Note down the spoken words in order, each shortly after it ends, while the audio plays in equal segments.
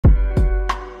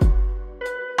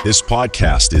This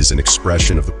podcast is an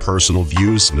expression of the personal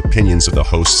views and opinions of the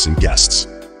hosts and guests,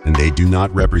 and they do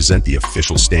not represent the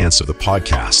official stance of the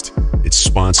podcast, its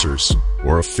sponsors,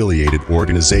 or affiliated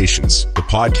organizations. The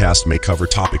podcast may cover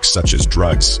topics such as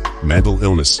drugs, mental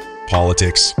illness,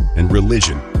 politics, and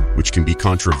religion, which can be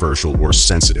controversial or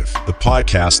sensitive. The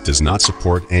podcast does not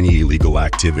support any illegal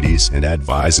activities and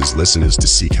advises listeners to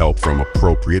seek help from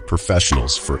appropriate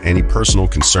professionals for any personal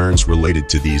concerns related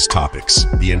to these topics.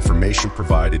 The information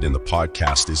provided in the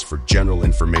podcast is for general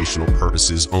informational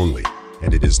purposes only,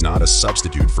 and it is not a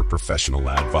substitute for professional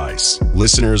advice.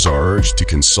 Listeners are urged to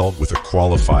consult with a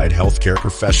qualified healthcare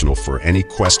professional for any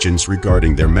questions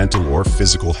regarding their mental or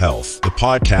physical health. The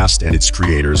podcast and its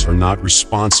creators are not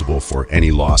responsible for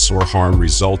any loss or harm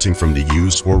resulting from the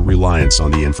use or reliance on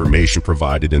the information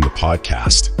provided in the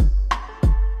podcast.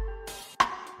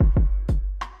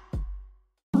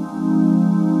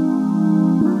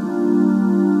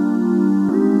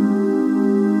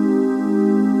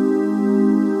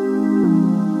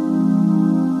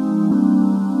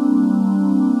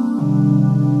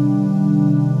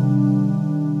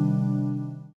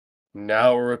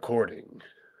 Now recording.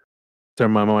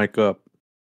 Turn my mic up.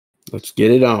 Let's get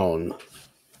it on.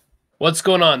 What's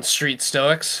going on, Street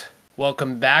Stoics?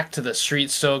 Welcome back to the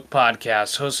Street Stoic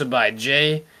podcast, hosted by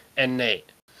Jay and Nate.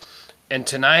 And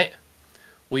tonight,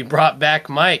 we brought back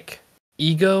Mike.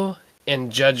 Ego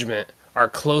and judgment are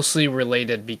closely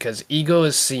related because ego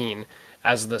is seen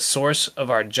as the source of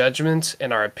our judgments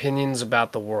and our opinions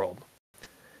about the world.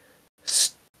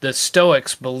 The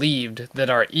Stoics believed that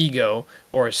our ego,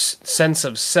 or sense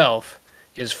of self,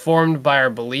 is formed by our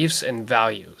beliefs and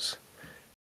values,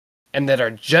 and that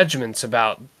our judgments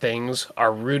about things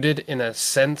are rooted in a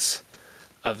sense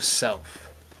of self.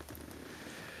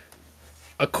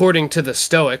 According to the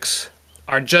Stoics,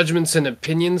 our judgments and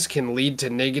opinions can lead to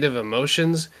negative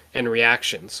emotions and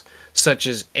reactions, such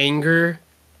as anger,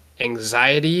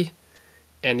 anxiety,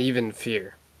 and even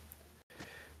fear.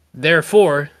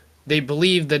 Therefore, they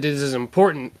believe that it is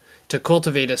important to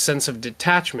cultivate a sense of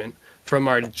detachment from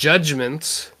our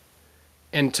judgments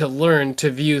and to learn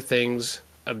to view things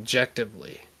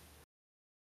objectively.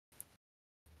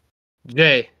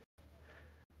 Jay,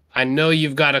 I know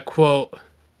you've got a quote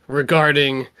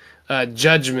regarding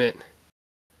judgment.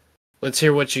 Let's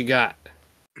hear what you got.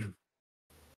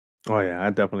 Oh yeah, I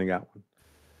definitely got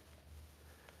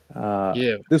one.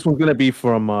 Yeah. This one's gonna be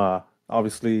from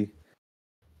obviously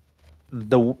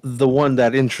the one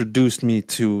that introduced me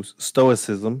to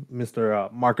Stoicism, Mr.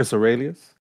 Marcus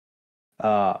Aurelius.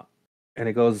 And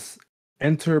it goes,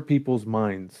 enter people's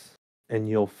minds and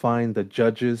you'll find the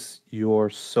judges you're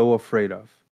so afraid of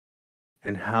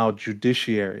and how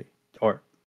judiciously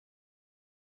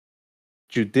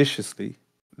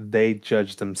they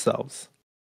judge themselves.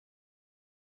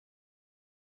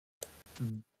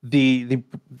 The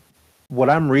what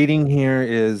I'm reading here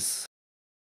is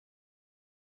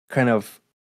kind of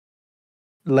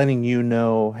letting you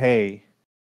know, hey,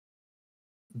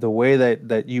 the way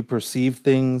that you perceive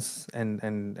things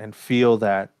and feel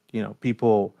that, you know,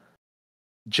 people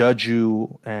judge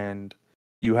you and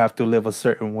you have to live a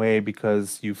certain way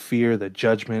because you fear the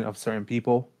judgment of certain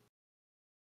people.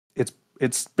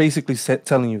 It's basically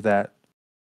telling you that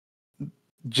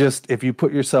just if you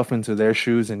put yourself into their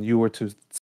shoes and you were to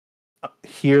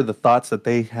hear the thoughts that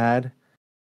they had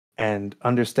and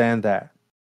understand that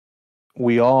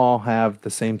we all have the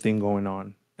same thing going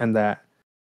on, and that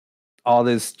all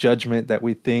this judgment that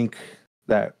we think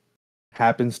that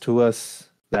happens to us,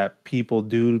 that people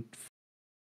do,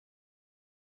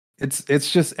 it's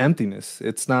just emptiness.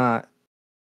 It's not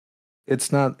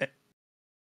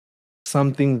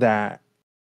something that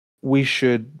we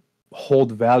should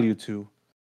hold value to,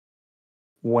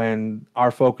 when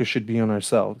our focus should be on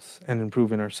ourselves and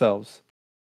improving ourselves.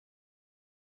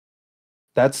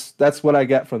 That's what I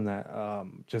get from that.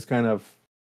 Just kind of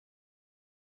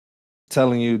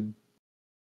telling you,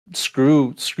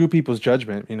 screw people's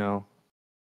judgment. You know,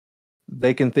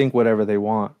 they can think whatever they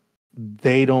want.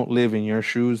 They don't live in your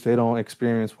shoes. They don't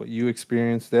experience what you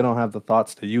experience. They don't have the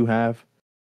thoughts that you have.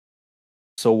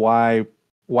 So why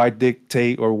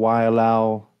dictate or why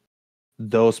allow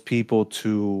those people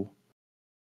to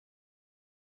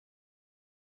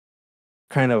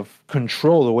kind of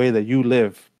control the way that you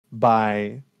live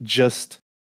by just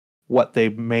what they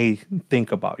may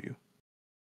think about you?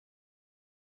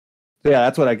 Yeah,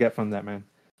 that's what I get from that, man.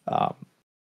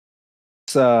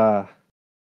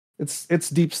 It's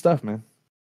deep stuff, man.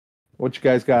 What you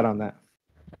guys got on that?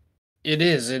 It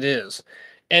is.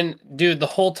 And dude, the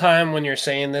whole time when you're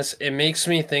saying this, it makes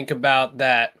me think about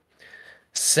that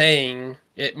saying.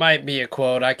 It might be a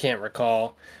quote, I can't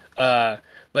recall.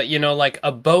 But like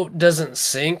a boat doesn't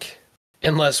sink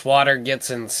unless water gets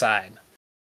inside.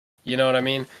 You know what I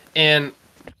mean? And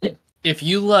if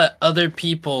you let other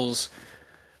people's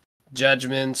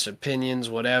judgments, opinions,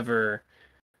 whatever,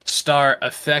 start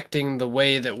affecting the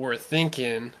way that we're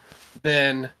thinking,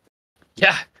 then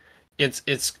yeah,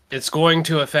 it's going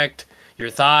to affect your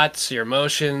thoughts, your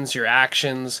emotions, your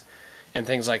actions, and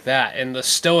things like that. And the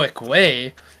Stoic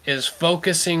way is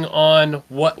focusing on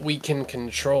what we can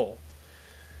control.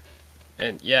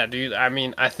 And yeah, dude, I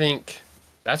mean, I think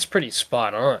that's pretty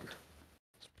spot on.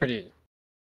 It's pretty,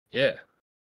 yeah.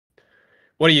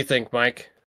 What do you think,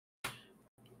 Mike?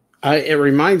 It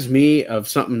reminds me of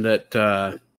something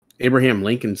that Abraham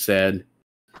Lincoln said,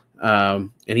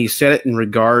 and he said it in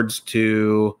regards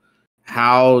to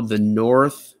how the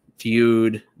North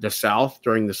viewed the South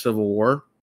during the Civil War,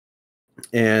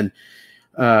 and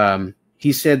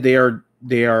he said they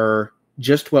are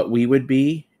just what we would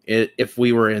be if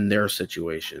we were in their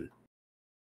situation.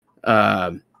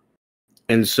 And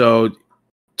so,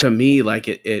 to me, like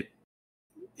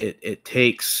it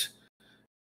takes.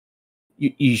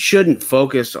 You shouldn't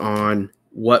focus on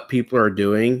what people are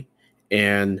doing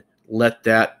and let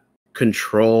that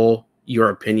control your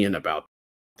opinion about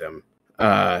them.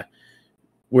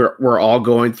 We're all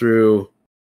going through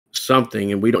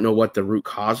something, and we don't know what the root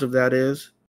cause of that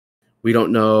is. We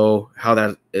don't know how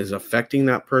that is affecting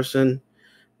that person.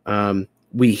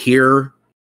 We hear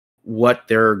what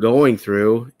they're going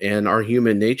through, and our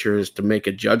human nature is to make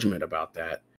a judgment about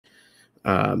that.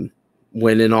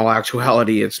 When in all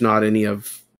actuality, it's not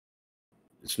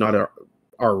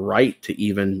our right to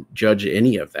even judge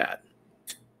any of that.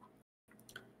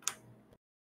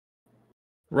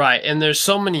 Right, and there's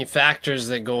so many factors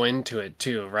that go into it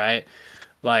too, right?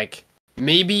 Like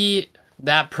maybe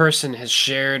that person has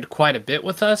shared quite a bit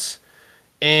with us,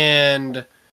 and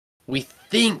we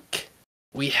think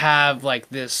we have like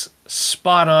this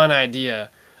spot on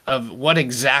idea of what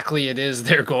exactly it is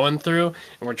they're going through,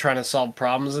 and we're trying to solve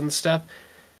problems and stuff.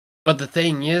 But the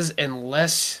thing is,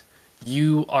 unless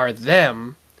you are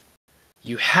them,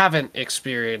 you haven't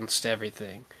experienced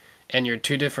everything. And you're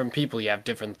two different people. You have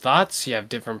different thoughts, you have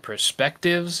different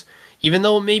perspectives. Even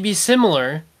though it may be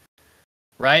similar,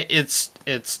 right? It's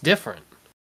different.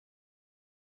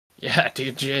 Yeah,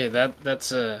 dude, Jay,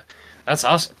 that's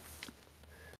awesome.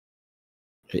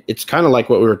 It's kind of like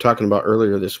what we were talking about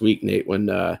earlier this week, Nate, when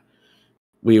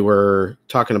we were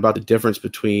talking about the difference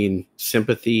between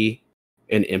sympathy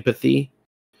and empathy,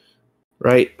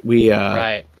 right?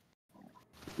 Right.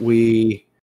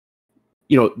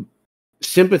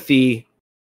 Sympathy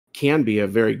can be a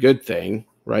very good thing,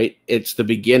 right? It's the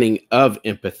beginning of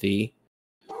empathy.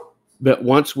 But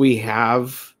once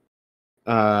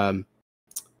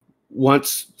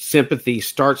sympathy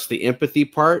starts the empathy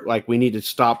part, like we need to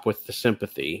stop with the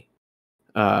sympathy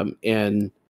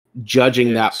and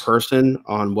judging that person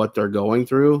on what they're going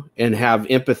through and have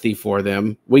empathy for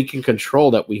them. We can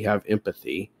control that we have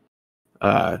empathy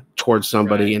towards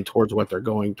somebody and towards what they're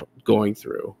going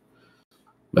through.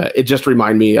 But it just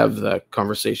reminded me of the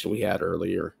conversation we had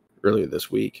earlier this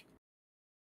week.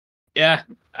 Yeah,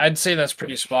 I'd say that's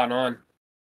pretty spot on.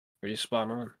 Pretty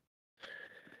spot on.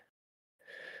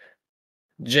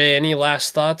 Jay, any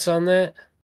last thoughts on that?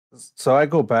 So I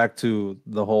go back to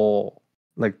the whole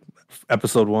like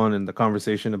episode 1 and the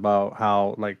conversation about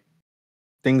how like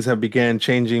things have began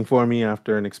changing for me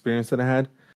after an experience that I had.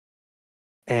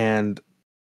 And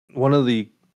one of the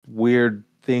weird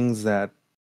things that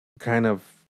kind of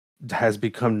has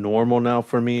become normal now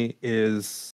for me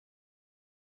is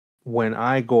when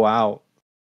I go out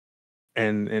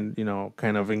and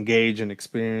kind of engage and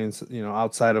experience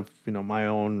outside of my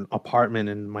own apartment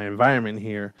and my environment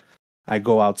here. I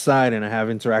go outside and I have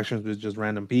interactions with just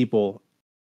random people.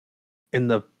 In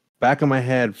the back of my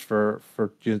head, for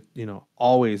just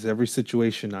always, every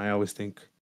situation, I always think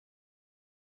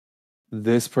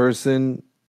this person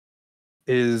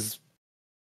is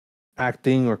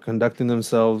acting or conducting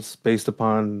themselves based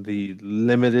upon the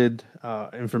limited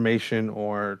information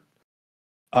or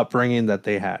upbringing that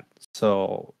they had.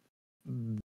 So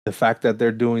the fact that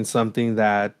they're doing something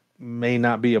that may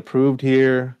not be approved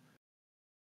here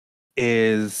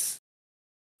is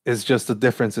just the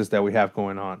differences that we have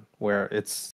going on, where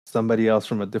it's somebody else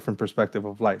from a different perspective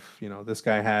of life. This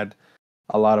guy had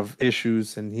a lot of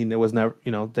issues, and he was never,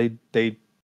 they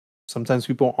sometimes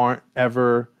people aren't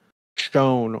ever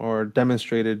shown or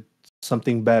demonstrated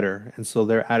something better, and so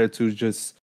their attitude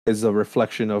just is a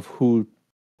reflection of who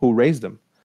raised them.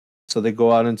 So they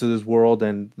go out into this world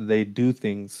and they do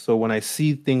things. So when I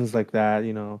see things like that,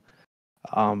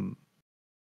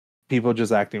 people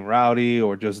just acting rowdy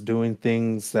or just doing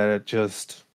things that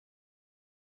just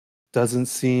doesn't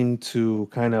seem to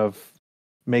kind of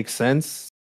make sense,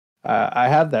 I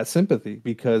have that sympathy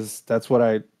because that's what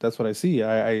I see.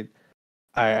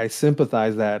 I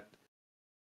sympathize that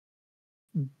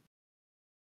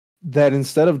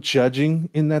instead of judging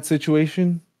in that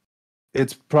situation,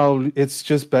 it's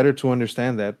just better to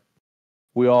understand that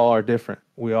we all are different.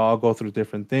 We all go through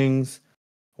different things.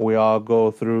 We all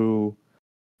go through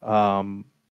um,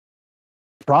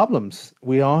 problems.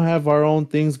 We all have our own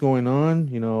things going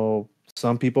on.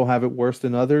 Some people have it worse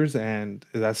than others, and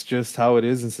that's just how it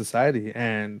is in society.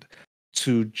 And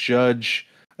to judge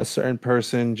a certain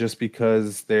person just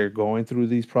because they're going through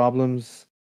these problems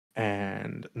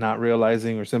and not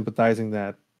realizing or sympathizing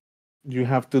that you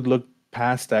have to look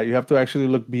past that. You have to actually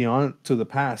look beyond to the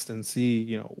past and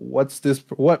see,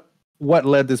 what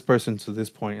led this person to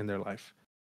this point in their life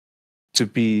to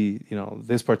be,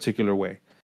 this particular way.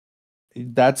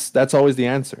 That's always the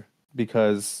answer,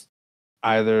 because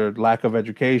either lack of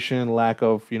education, lack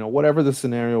of, whatever the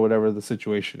scenario, whatever the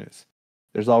situation is,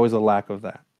 there's always a lack of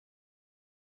that.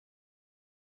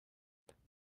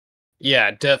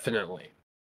 Yeah, definitely.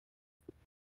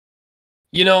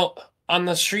 On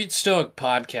the Street Stoic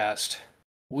podcast,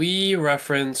 we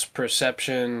reference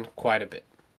perception quite a bit.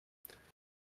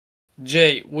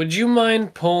 Jay, would you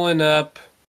mind pulling up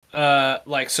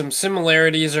like some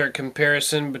similarities or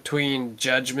comparison between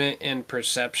judgment and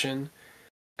perception?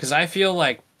 Because I feel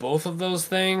like both of those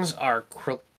things are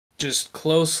just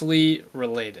closely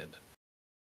related.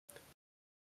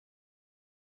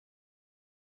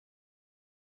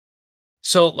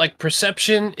 So, like,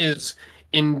 perception is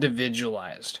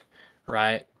individualized,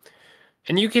 right?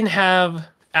 And you can have,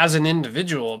 as an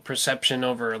individual, perception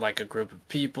over like a group of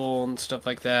people and stuff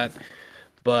like that,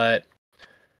 but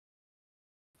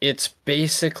it's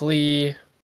basically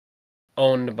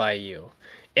owned by you.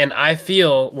 And I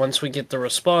feel once we get the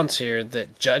response here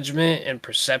that judgment and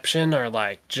perception are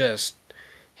like just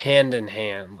hand in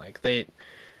hand, like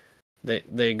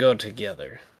they go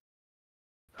together.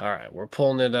 All right, we're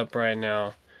pulling it up right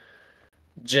now.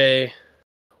 Jay,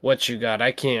 what you got?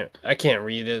 I can't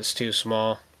read it. It's too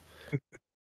small.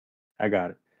 I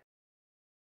got it.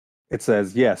 It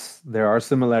says, yes, there are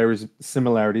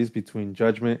similarities between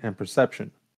judgment and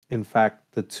perception. In fact,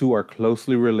 the two are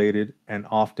closely related and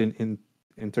often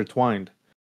intertwined.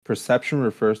 Perception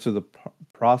refers to the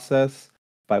process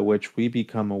by which we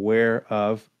become aware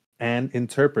of and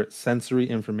interpret sensory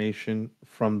information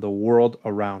from the world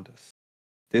around us.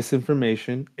 This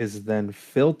information is then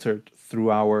filtered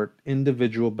through our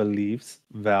individual beliefs,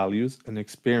 values, and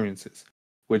experiences,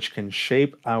 which can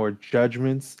shape our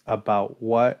judgments about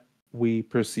what we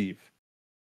perceive.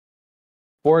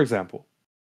 For example,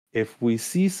 if we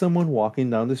see someone walking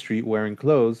down the street wearing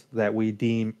clothes that we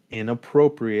deem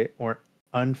inappropriate or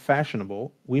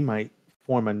unfashionable, we might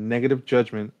form a negative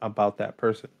judgment about that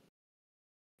person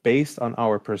based on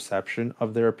our perception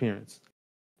of their appearance.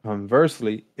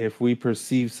 Conversely, if we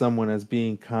perceive someone as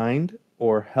being kind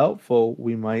or helpful,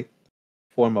 we might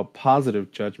form a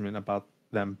positive judgment about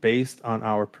them based on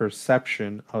our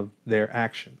perception of their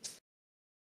actions.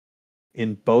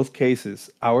 In both cases,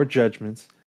 our judgments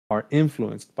are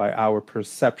influenced by our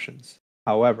perceptions.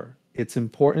 However, it's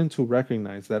important to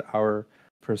recognize that our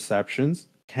perceptions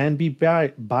can be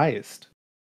biased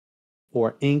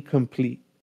or incomplete,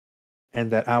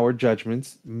 and that our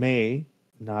judgments may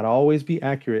not always be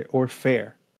accurate or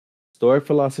fair. Stoic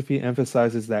philosophy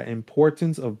emphasizes the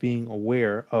importance of being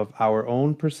aware of our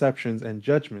own perceptions and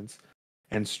judgments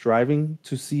and striving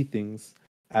to see things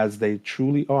as they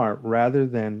truly are rather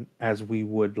than as we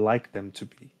would like them to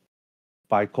be.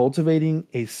 By cultivating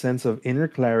a sense of inner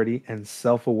clarity and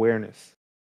self awareness,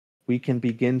 we can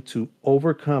begin to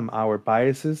overcome our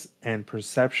biases and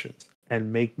perceptions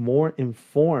and make more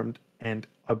informed and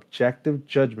objective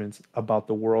judgments about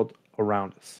the world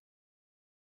around us.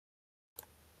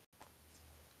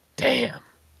 Damn.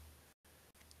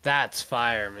 That's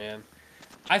fire, man.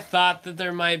 I thought that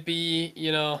there might be,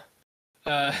 a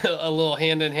little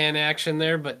hand-in-hand action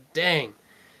there, but dang.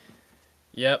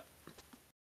 Yep.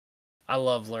 I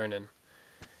love learning.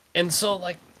 And so,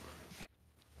 like,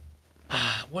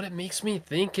 what it makes me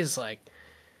think is, like,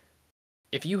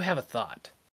 if you have a thought,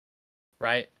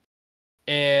 right?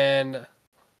 And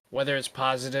whether it's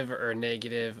positive or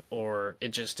negative or it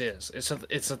just is, it's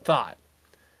a thought.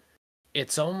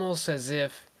 It's almost as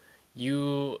if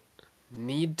you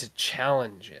need to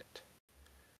challenge it.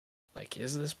 Like,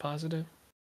 is this positive?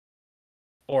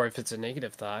 Or if it's a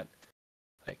negative thought,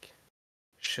 like,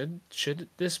 should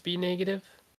this be negative?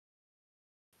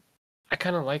 I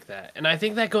kind of like that. And I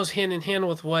think that goes hand in hand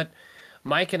with what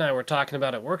Mike and I were talking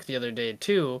about at work the other day,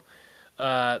 too.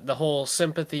 The whole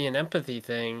sympathy and empathy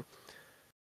thing.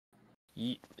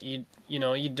 You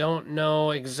don't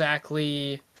know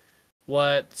exactly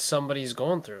what somebody's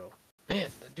going through. Man,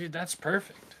 dude, that's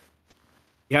perfect.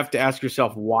 You have to ask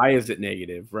yourself, why is it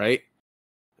negative, right?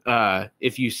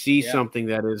 If you see something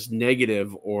that is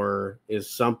negative or is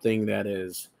something that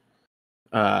is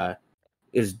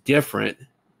different,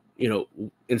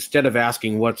 instead of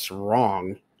asking what's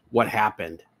wrong, what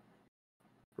happened,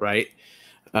 right?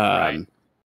 Right.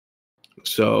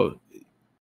 So,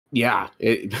 yeah,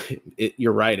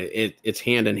 you're right. It's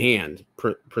hand in hand,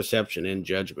 perception and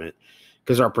judgment,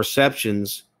 because our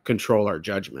perceptions control our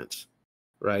judgments,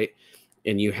 right?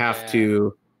 And you have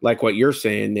to, like what you're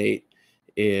saying, Nate,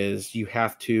 is you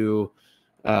have to,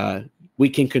 we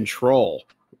can control,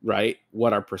 right,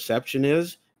 what our perception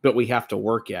is, but we have to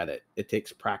work at it. It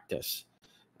takes practice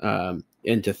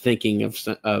into thinking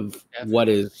of what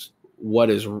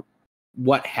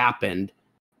happened,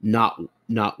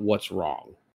 not what's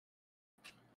wrong.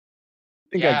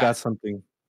 I think I got something.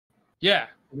 Yeah.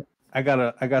 I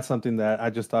got something that I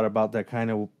just thought about that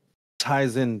kind of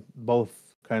ties in both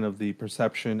kind of the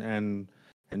perception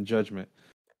and judgment.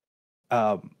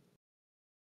 A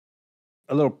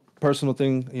little personal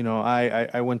thing,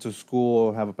 I went to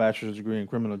school, have a bachelor's degree in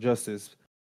criminal justice.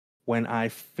 When I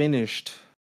finished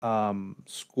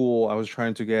school, I was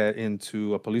trying to get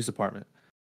into a police department,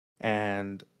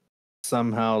 and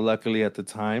somehow, luckily at the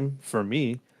time for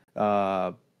me,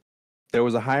 there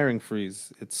was a hiring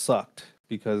freeze. It sucked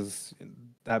because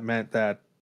that meant that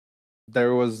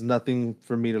there was nothing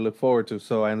for me to look forward to.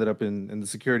 So I ended up in the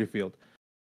security field.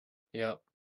 Yep.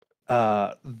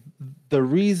 The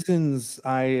reasons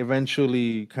I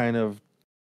eventually kind of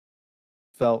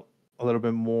felt a little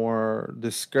bit more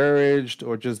discouraged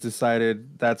or just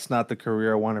decided that's not the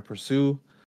career I want to pursue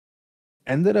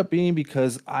ended up being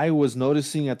because I was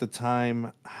noticing at the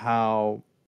time how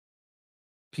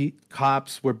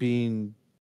cops were being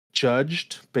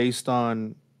judged based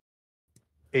on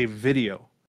a video,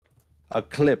 a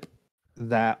clip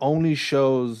that only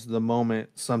shows the moment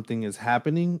something is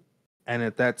happening. And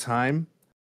at that time,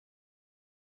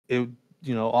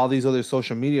 all these other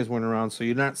social medias went around, so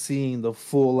you're not seeing the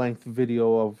full length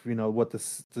video of what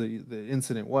the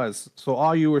incident was. So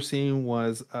all you were seeing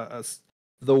was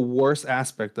the worst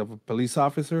aspect of a police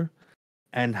officer,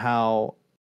 and how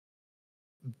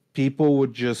people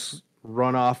would just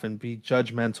run off and be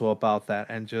judgmental about that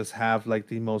and just have like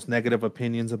the most negative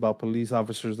opinions about police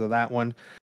officers of that one.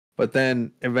 But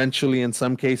then eventually, in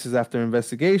some cases, after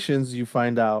investigations, you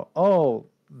find out, oh,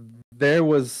 there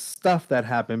was stuff that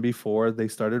happened before they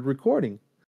started recording.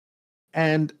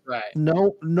 And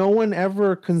no one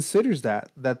ever considers that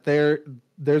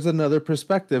there's another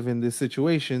perspective in this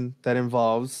situation that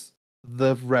involves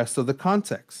the rest of the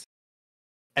context.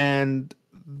 And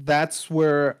that's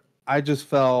where I just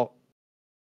felt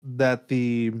that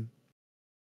the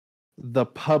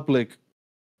public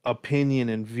opinion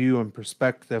and view and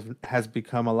perspective has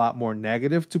become a lot more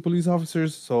negative to police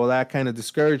officers. So that kind of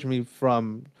discouraged me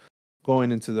from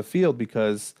going into the field,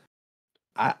 because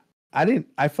I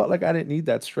felt like I didn't need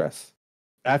that stress.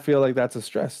 I feel like that's a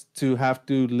stress to have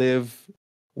to live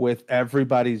with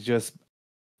everybody just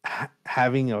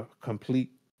having a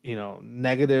complete,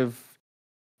 negative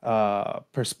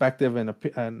perspective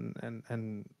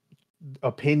and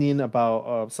opinion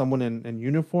about someone in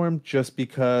uniform, just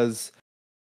because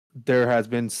there has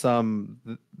been some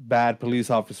bad police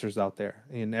officers out there,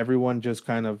 and everyone just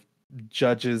kind of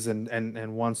judges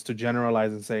and wants to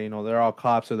generalize and say, they're all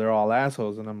cops or they're all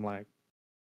assholes. And I'm like,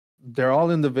 they're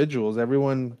all individuals.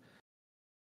 Everyone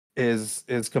is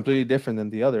completely different than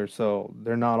the other, so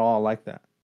they're not all like that.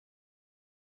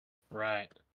 Right.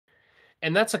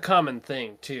 And that's a common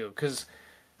thing too, because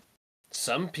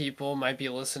some people might be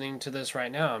listening to this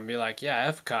right now and be like, yeah,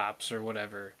 F cops or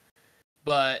whatever.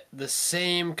 But the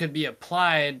same could be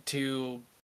applied to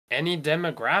any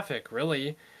demographic,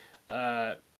 really.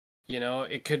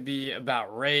 It could be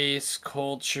about race,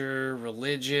 culture,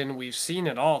 religion. We've seen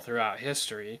it all throughout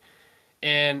history.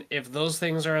 And if those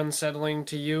things are unsettling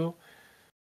to you,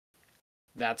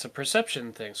 that's a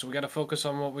perception thing. So we got to focus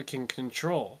on what we can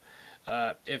control.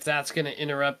 If that's going to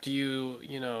interrupt you,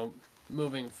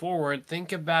 moving forward,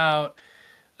 think about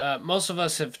most of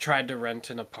us have tried to rent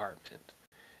an apartment.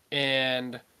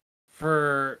 And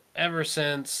for ever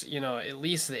since, at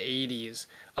least the 80s,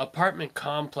 apartment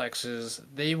complexes,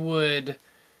 they would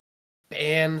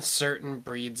ban certain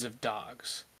breeds of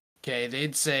dogs. Okay,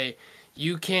 they'd say,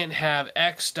 you can't have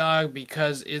X dog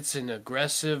because it's an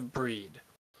aggressive breed.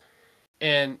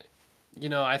 And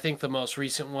I think the most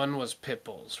recent one was pit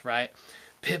bulls, right?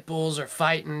 Pit bulls are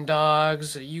fighting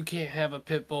dogs. You can't have a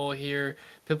pit bull here.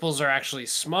 Pit bulls are actually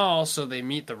small, so they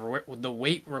meet the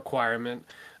weight requirement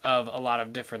of a lot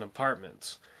of different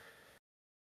apartments.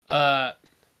 Uh,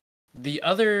 the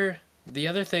other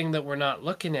thing that we're not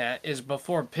looking at is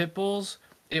before pit bulls,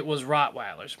 it was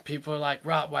Rottweilers. People are like,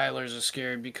 Rottweilers are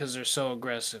scary because they're so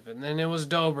aggressive. And then it was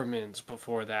Dobermans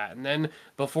before that. And then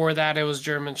before that, it was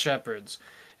German Shepherds.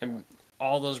 And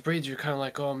all those breeds, you're kind of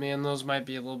like, oh man, those might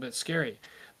be a little bit scary.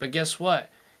 But guess what?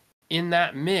 In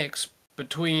that mix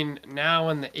between now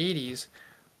and the 80s,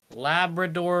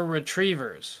 Labrador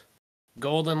Retrievers,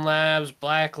 Golden Labs,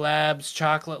 Black Labs,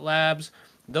 Chocolate Labs,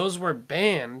 those were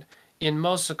banned in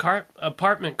most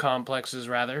apartment complexes,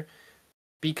 rather,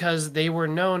 because they were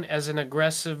known as an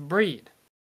aggressive breed.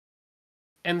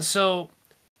 And so,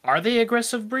 are they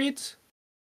aggressive breeds?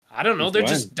 I don't know. They're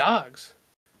just dogs.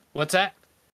 What's that?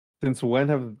 Since when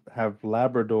have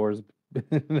Labradors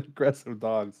been aggressive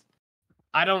dogs?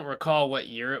 I don't recall what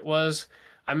year it was.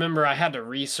 I remember I had to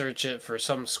research it for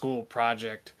some school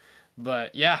project.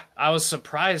 But yeah, I was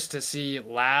surprised to see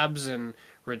labs and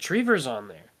retrievers on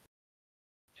there.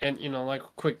 And, like a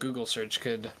quick Google search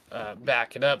could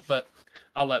back it up, but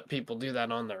I'll let people do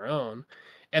that on their own.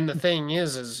 And the thing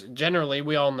is generally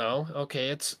we all know, okay,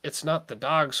 it's not the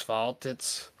dog's fault.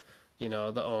 It's,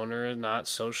 the owner not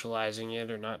socializing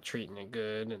it or not treating it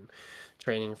good and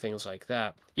training, things like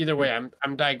that. Either way,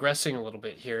 I'm digressing a little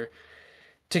bit here.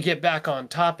 To get back on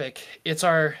topic, it's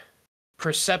our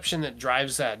perception that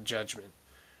drives that judgment,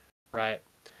 right?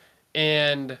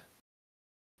 And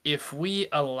if we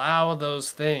allow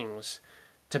those things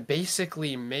to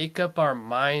basically make up our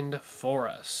mind for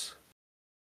us,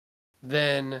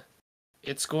 then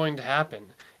it's going to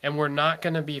happen. And we're not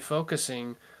going to be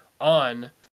focusing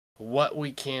on what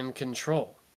we can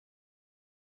control.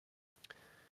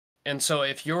 And so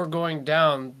if you're going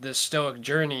down this Stoic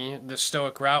journey, the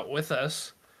Stoic route with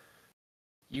us,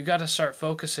 you got to start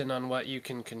focusing on what you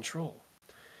can control.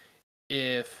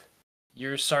 If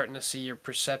you're starting to see your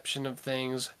perception of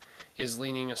things is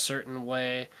leaning a certain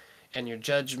way and your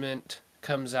judgment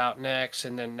comes out next,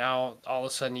 and then now all of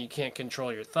a sudden you can't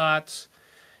control your thoughts,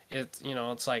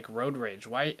 it's like road rage.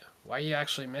 Why are you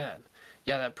actually mad?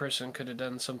 Yeah, that person could have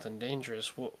done something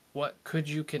dangerous. What could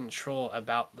you control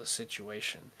about the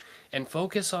situation? And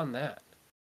focus on that.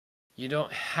 You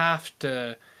don't have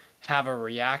to have a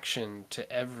reaction to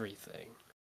everything.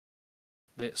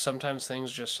 Sometimes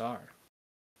things just are.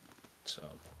 So,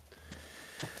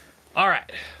 all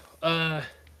right.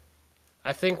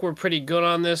 I think we're pretty good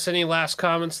on this. Any last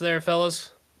comments there,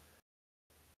 fellas?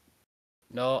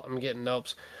 No, I'm getting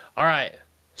nopes. All right.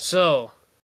 So,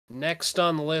 next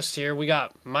on the list here, we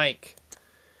got Mike.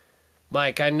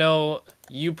 Mike, I know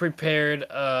you prepared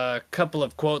a couple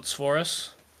of quotes for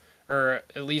us, or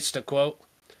at least a quote.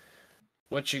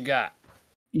 What you got?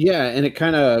 Yeah, and it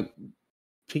kind of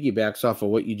piggybacks off of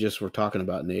what you just were talking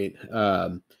about, Nate.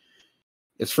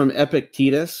 It's from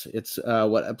Epictetus. It's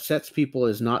what upsets people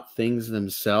is not things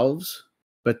themselves,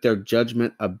 but their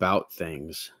judgment about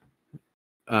things.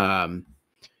 Damn.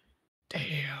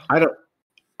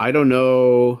 I don't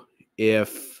know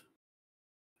if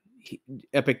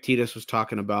Epictetus was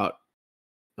talking about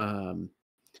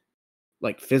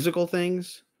like physical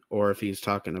things or if he's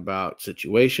talking about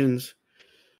situations.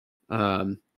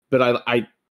 But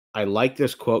I like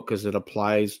this quote because it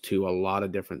applies to a lot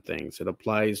of different things. It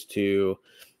applies to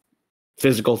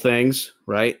physical things,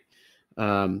 right?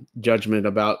 Judgment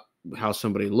about how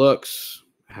somebody looks,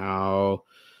 how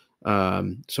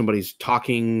somebody's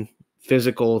talking,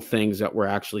 physical things that we're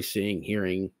actually seeing,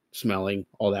 hearing, smelling,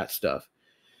 all that stuff.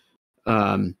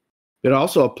 It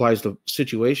also applies to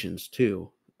situations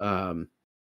too.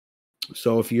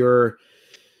 So if you're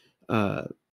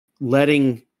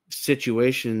letting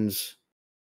situations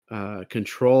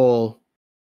control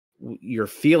your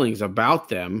feelings about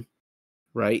them,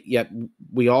 right? Yet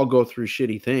we all go through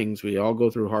shitty things. We all go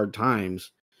through hard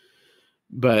times,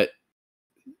 but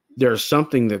there's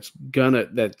something that's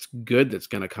good that's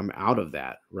gonna come out of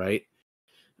that, right?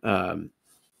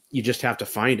 You just have to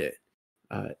find it.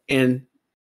 And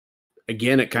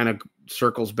again, it kind of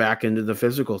circles back into the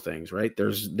physical things, right?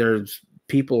 There's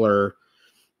people are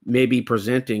maybe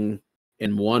presenting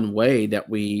in one way that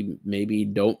we maybe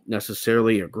don't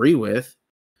necessarily agree with.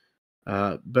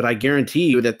 But I guarantee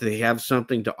you that they have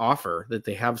something to offer, that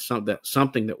they have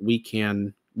something that we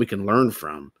can learn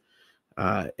from.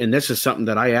 And this is something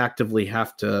that I actively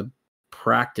have to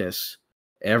practice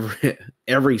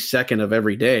every second of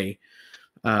every day,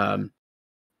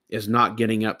 is not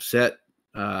getting upset.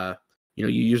 You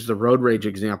use the road rage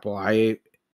example.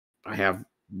 have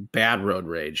bad road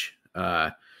rage.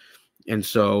 And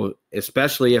so,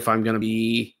 especially if I know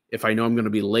I'm going to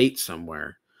be late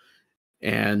somewhere,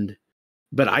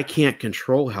 but I can't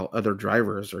control how other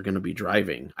drivers are going to be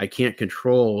driving. I can't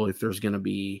control if there's going to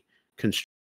be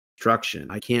construction.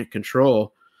 I can't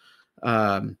control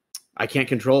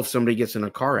if somebody gets in a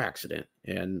car accident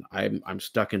and I'm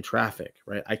stuck in traffic,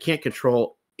 right? I can't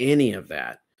control any of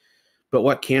that. But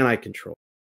what can I control?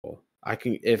 I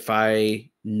can, if I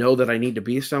know that I need to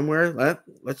be somewhere,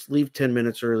 let's leave 10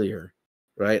 minutes earlier,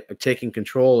 right? I'm taking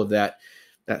control of that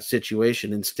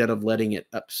situation instead of letting it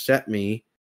upset me,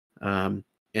 and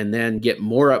then get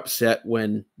more upset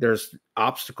when there's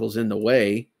obstacles in the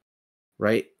way,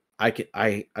 right?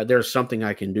 There's something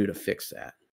I can do to fix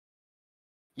that.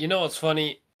 You know what's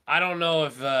funny? I don't know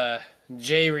if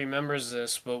Jay remembers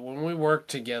this, but when we worked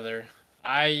together,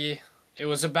 it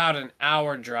was about an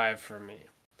hour drive for me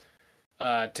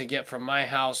to get from my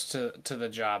house to the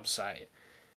job site.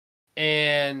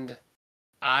 And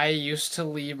I used to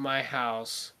leave my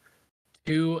house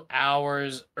 2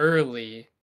 hours early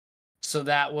so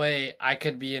that way I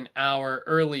could be an hour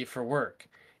early for work.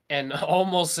 And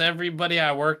almost everybody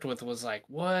I worked with was like,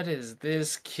 what is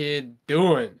this kid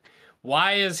doing?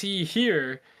 Why is he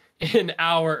here an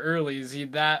hour early? Is he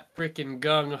that freaking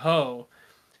gung ho?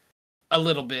 A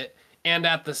little bit. And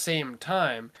at the same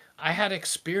time, I had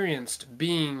experienced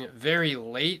being very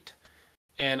late,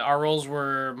 and our roles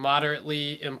were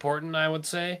moderately important, I would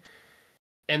say.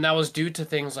 And that was due to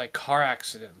things like car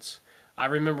accidents. I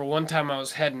remember one time I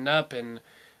was heading up, and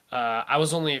I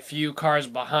was only a few cars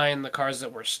behind the cars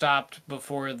that were stopped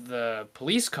before the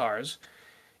police cars.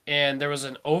 And there was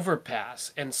an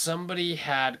overpass, and somebody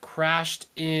had crashed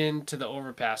into the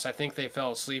overpass. I think they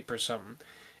fell asleep or something.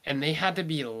 And they had to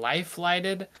be life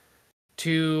lighted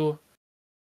to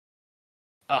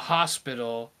a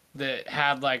hospital that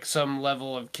had like some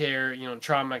level of care,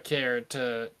 trauma care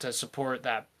to support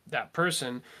that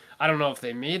person. I don't know if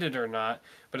they made it or not,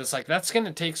 but it's like that's going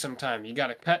to take some time. You got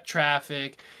to cut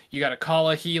traffic. You got to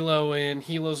call a helo in.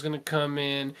 Helo's going to come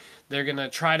in. They're going to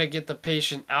try to get the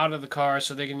patient out of the car,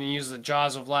 so they're going to use the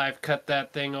jaws of life, cut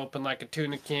that thing open like a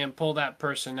tuna can, pull that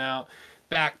person out,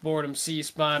 backboard them,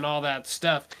 C-spine, all that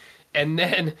stuff. And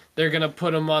then they're going to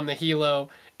put them on the helo,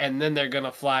 and then they're going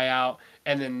to fly out.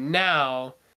 And then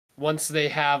now, once they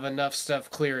have enough stuff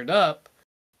cleared up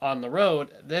on the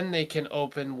road, then they can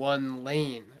open one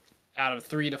lane out of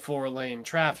 3 to 4 lane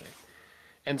traffic.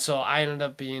 And so I ended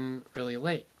up being really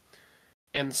late.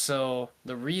 And so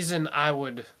the reason I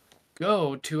would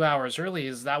go 2 hours early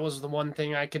is that was the one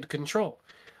thing I could control.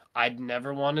 I'd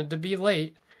never wanted to be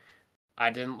late. I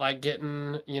didn't like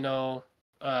getting, you don't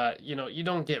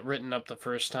get written up the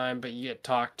first time, but you get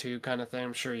talked to kind of thing.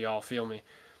 I'm sure you all feel me.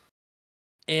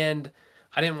 And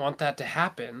I didn't want that to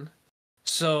happen.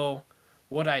 So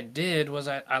what I did was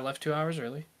I left 2 hours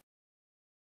early.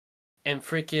 And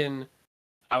freaking,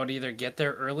 I would either get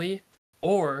there early,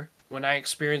 or when I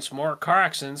experienced more car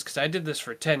accidents, because I did this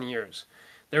for 10 years,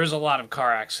 there was a lot of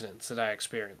car accidents that I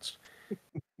experienced.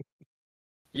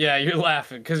 Yeah, you're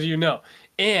laughing because you know.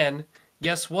 And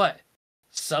guess what?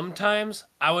 Sometimes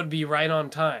I would be right on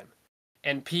time.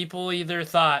 And people either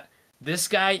thought, this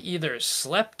guy either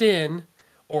slept in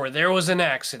or there was an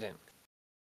accident.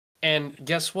 And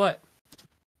guess what?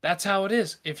 That's how it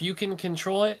is. If you can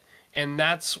control it, and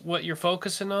that's what you're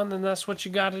focusing on, then that's what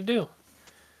you got to do.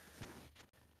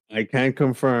 I can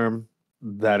confirm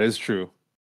that is true.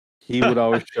 He would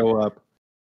always show up.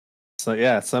 So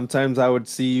yeah, sometimes I would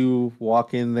see you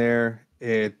walk in there.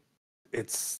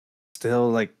 It's still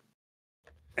like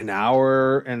an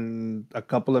hour and a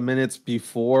couple of minutes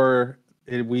before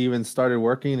we even started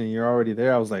working, and you're already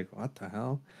there. I was like, what the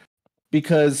hell?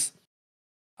 Because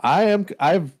I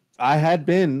had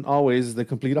been always the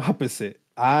complete opposite.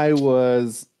 I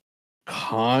was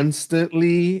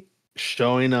constantly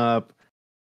showing up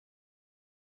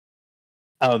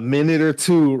a minute or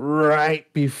two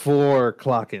right before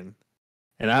clocking.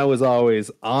 And I was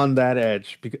always on that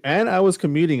edge. And I was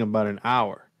commuting about an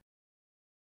hour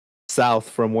south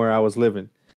from where I was living.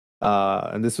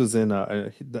 And this was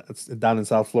down in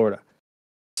South Florida.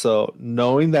 So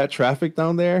knowing that traffic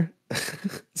down there,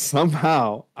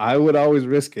 somehow I would always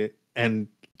risk it and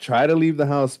try to leave the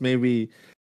house maybe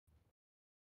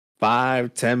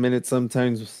 5-10 minutes,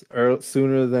 sometimes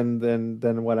sooner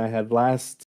than what I had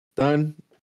last done.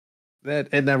 That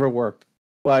it never worked.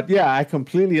 But yeah, I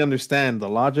completely understand the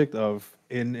logic of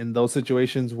in those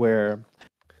situations where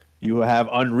you have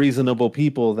unreasonable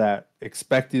people that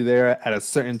expect you there at a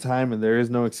certain time and there is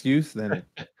no excuse. Then,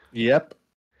 yep,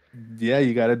 yeah,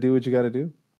 you got to do what you got to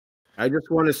do. I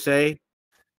just want to say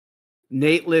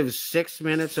Nate lives 6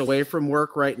 minutes away from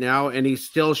work right now, and he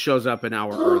still shows up an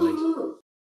hour early.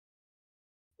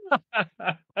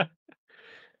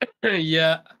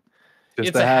 Yeah, Just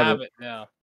it's a a habit. habit now.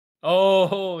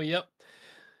 Oh, yep.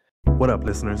 What up,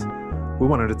 listeners? We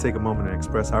wanted to take a moment and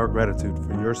express our gratitude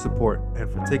for your support and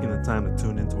for taking the time to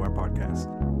tune into our podcast.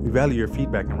 We value your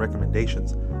feedback and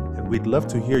recommendations, and we'd love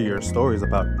to hear your stories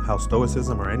about how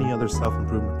Stoicism or any other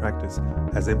self-improvement practice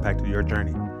has impacted your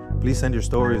journey. Please send your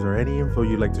stories or any info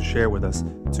you'd like to share with us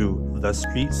to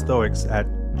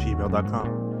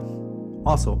thestreetstoics@gmail.com.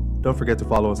 Also, don't forget to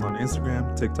follow us on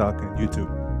Instagram, TikTok, and YouTube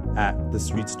at The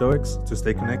Street Stoics to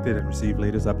stay connected and receive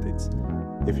latest updates.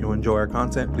 If you enjoy our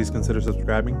content, please consider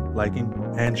subscribing, liking,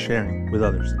 and sharing with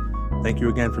others. Thank you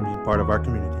again for being part of our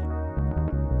community.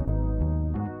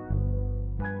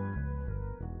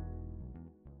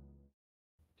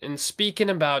 And speaking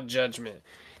about judgment,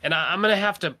 and I'm going to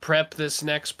have to prep this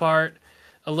next part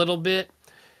a little bit.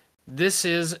 This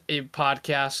is a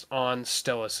podcast on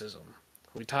Stoicism.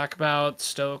 We talk about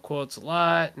Stoic quotes a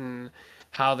lot and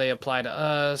how they apply to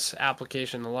us,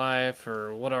 application to life,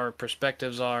 or what our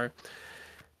perspectives are.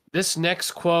 This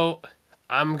next quote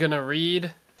I'm going to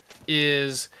read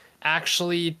is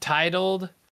actually titled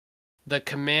The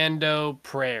Commando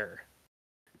Prayer.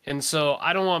 And so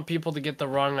I don't want people to get the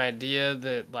wrong idea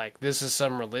that like this is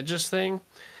some religious thing.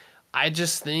 I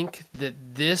just think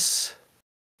that this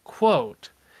quote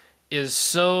is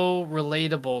so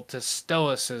relatable to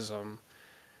Stoicism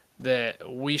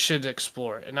that we should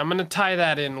explore it. And I'm going to tie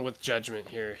that in with judgment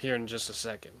here in just a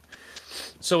second.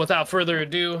 So without further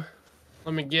ado,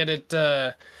 let me get it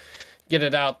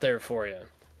out there for you.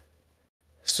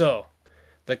 So,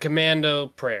 the Commando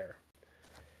Prayer.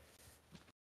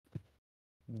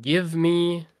 Give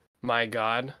me, my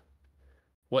God,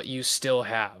 what you still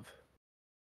have.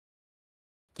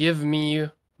 Give me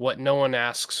what no one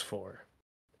asks for.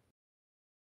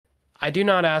 I do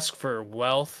not ask for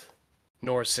wealth,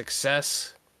 nor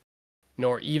success,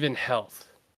 nor even health.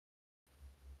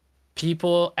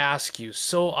 People ask you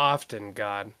so often,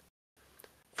 God,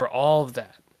 for all of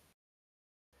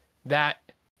that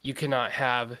you cannot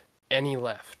have any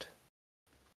left.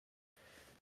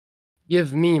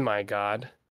 Give me, my God,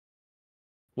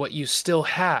 what you still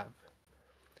have.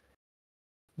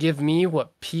 Give me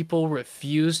what people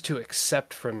refuse to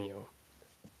accept from you.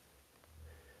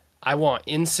 I want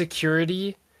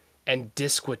insecurity and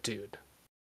disquietude.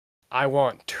 I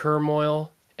want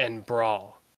turmoil and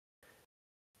brawl.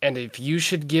 And if you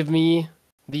should give me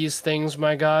these things,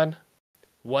 my God,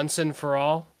 once and for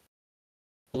all,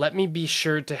 let me be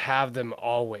sure to have them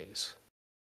always,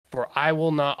 for I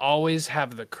will not always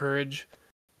have the courage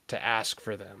to ask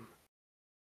for them.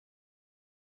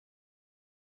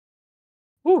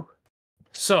 Whew.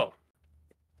 So,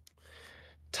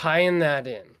 tying that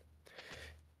in,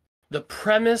 the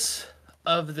premise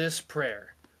of this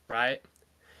prayer, right,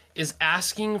 is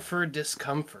asking for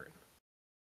discomfort.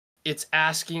 It's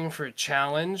asking for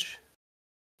challenge.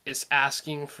 It's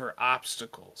asking for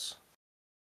obstacles.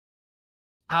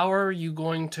 How are you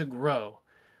going to grow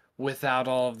without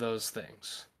all of those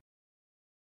things?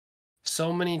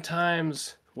 So many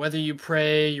times, whether you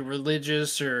pray, you're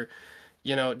religious, or,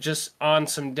 just on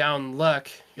some down luck,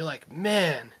 you're like,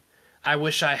 man, I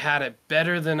wish I had it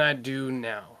better than I do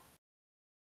now.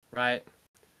 Right?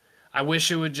 I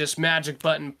wish it would just magic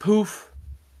button, poof,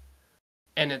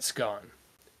 and it's gone.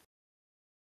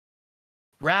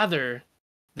 Rather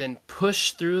than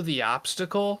push through the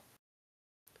obstacle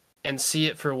and see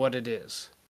it for what it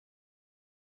is.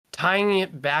 Tying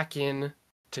it back in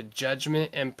to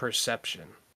judgment and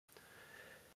perception.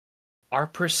 Our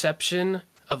perception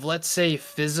of, let's say,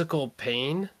 physical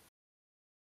pain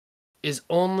is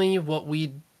only what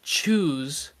we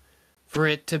choose for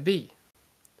it to be.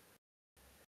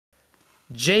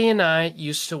 Jay and I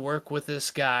used to work with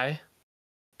this guy,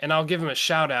 and I'll give him a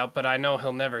shout out, but I know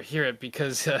he'll never hear it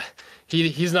because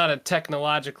he's not a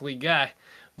technologically guy.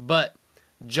 But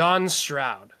John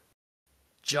Stroud.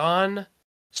 John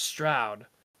Stroud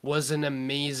was an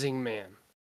amazing man.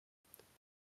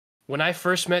 When I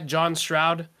first met John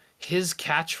Stroud, his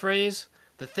catchphrase,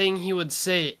 the thing he would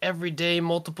say every day,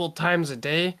 multiple times a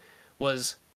day,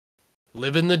 was,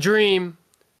 "Living the dream."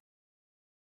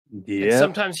 Yeah. And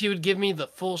sometimes he would give me the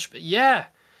full spiel. Yeah.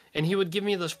 And he would give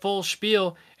me the full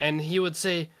spiel, and he would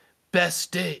say,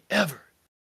 "Best day ever.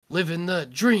 Living the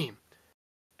dream."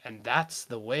 And that's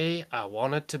the way I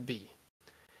want it to be.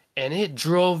 And it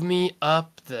drove me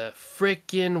up the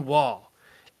frickin' wall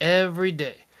every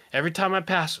day. Every time I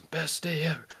pass him, "Best day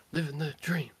ever. Living the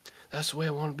dream. That's the way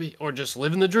I want to be." Or just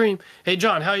living the dream. "Hey,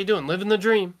 John, how you doing? Living the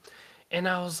dream." And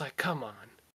I was like, come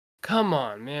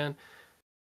on, man.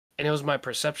 And it was my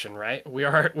perception, right?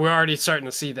 We're already starting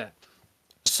to see that.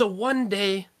 So one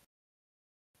day,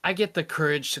 I get the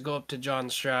courage to go up to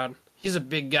John Stroud. He's a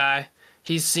big guy.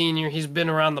 He's senior. He's been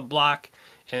around the block,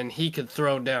 and he could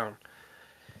throw down.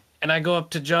 And I go up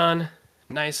to John,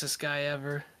 nicest guy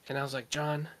ever, and I was like,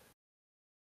 John,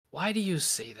 why do you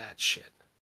say that shit?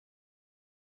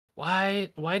 Why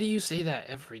do you say that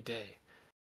every day?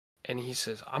 And he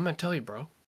says, I'm gonna tell you, bro.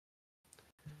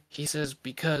 He says,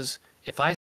 because if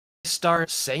I start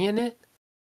saying it,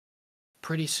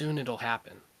 pretty soon it'll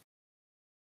happen.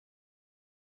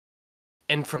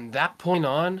 And from that point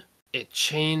on, it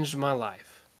changed my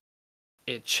life.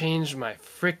 It changed my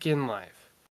freaking life.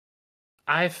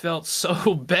 I felt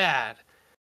so bad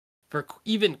for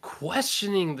even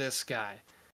questioning this guy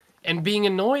and being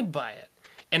annoyed by it.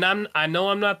 And I know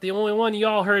I'm not the only one.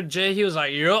 Y'all heard Jay. He was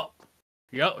like, yup,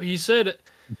 he said it.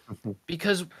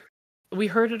 Because we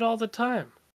heard it all the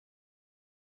time.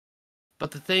 But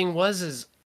the thing is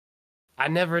I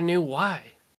never knew why.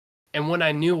 And when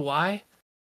I knew why,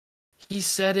 he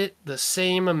said it the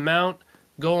same amount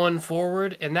going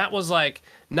forward. And that was like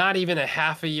not even a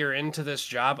half a year into this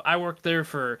job. I worked there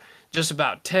for just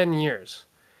about 10 years.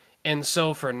 And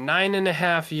so for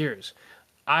 9.5 years,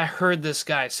 I heard this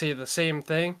guy say the same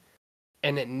thing,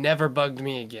 and it never bugged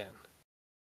me again.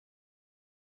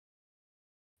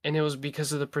 And it was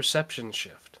because of the perception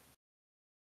shift.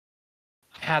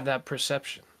 I had that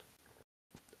perception.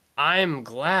 I'm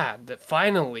glad that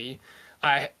finally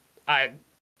I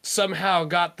somehow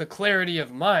got the clarity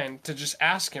of mind to just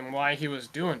ask him why he was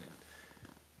doing it.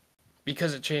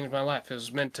 Because it changed my life. It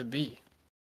was meant to be.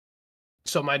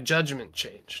 So my judgment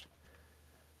changed.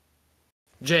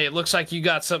 Jay, it looks like you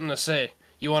got something to say.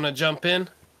 You want to jump in?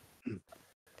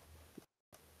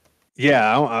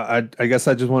 Yeah, I guess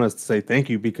I just want to say thank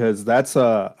you, because that's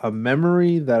a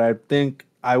memory that I think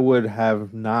I would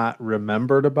have not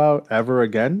remembered about ever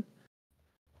again.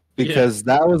 Because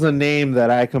that was a name that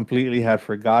I completely had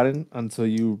forgotten until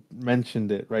you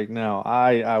mentioned it right now.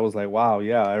 I was like, wow,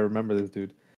 yeah, I remember this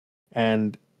dude.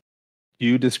 And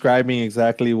you describing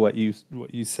exactly what you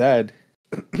said.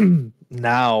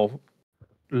 Now,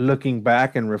 looking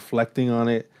back and reflecting on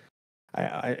it,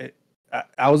 I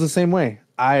was the same way.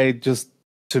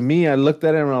 To me, I looked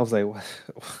at him and I was like,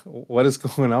 what is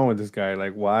going on with this guy?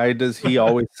 Like, why does he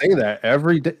always say that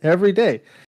every day?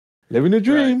 Living a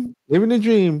dream, right. Living a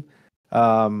dream.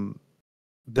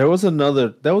 There was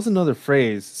another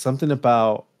phrase, something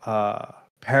about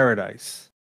paradise.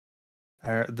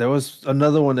 There was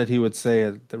another one that he would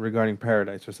say regarding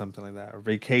paradise or something like that, or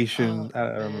vacation. I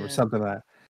don't remember, something like that.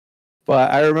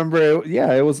 But I remember,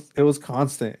 it was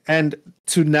constant. And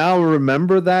to now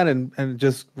remember that and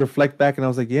just reflect back, and I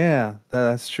was like, yeah,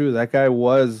 that's true. That guy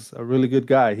was a really good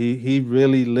guy. He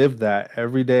really lived that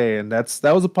every day, and that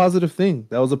was a positive thing.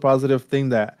 That was a positive thing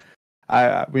that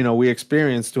we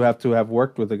experienced to have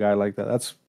worked with a guy like that.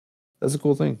 That's a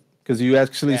cool thing, because you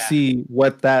actually see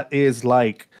what that is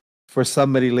like for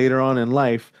somebody later on in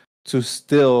life to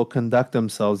still conduct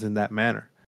themselves in that manner.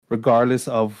 Regardless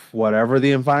of whatever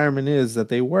the environment is that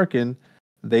they work in,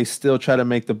 they still try to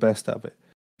make the best of it,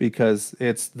 because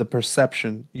it's the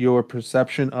perception, your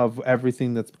perception of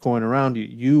everything that's going around you.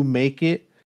 You make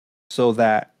it so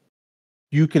that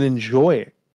you can enjoy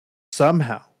it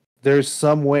somehow. There's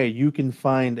some way you can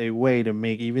find a way to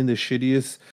make even the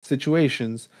shittiest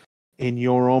situations in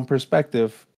your own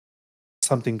perspective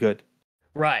something good.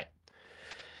 Right.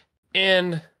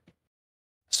 And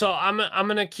so I'm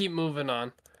going to keep moving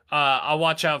on. I'll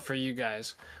watch out for you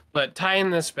guys. But tying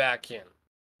this back in,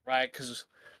 right? Because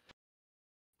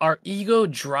our ego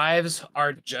drives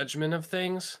our judgment of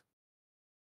things.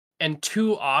 And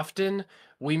too often,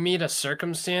 we meet a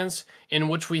circumstance in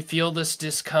which we feel this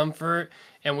discomfort,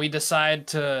 and we decide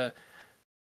to,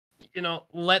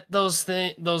 let those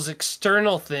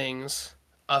external things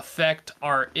affect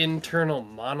our internal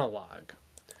monologue.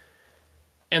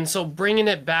 And so bringing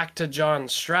it back to John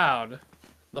Stroud,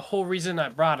 the whole reason I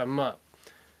brought him up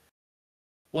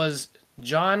was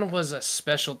John was a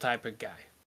special type of guy.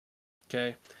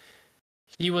 Okay?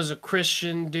 He was a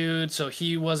Christian dude, so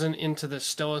he wasn't into the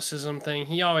Stoicism thing.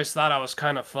 He always thought I was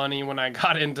kind of funny when I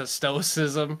got into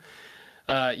Stoicism.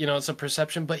 It's a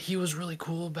perception, but he was really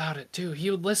cool about it too.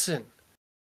 He would listen.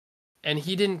 And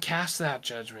he didn't cast that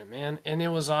judgment, man. And it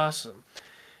was awesome.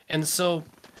 And so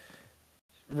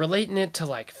relating it to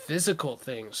like physical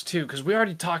things too, because we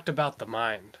already talked about the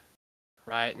mind,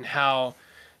 right, and how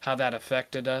that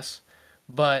affected us.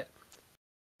 But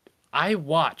I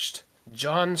watched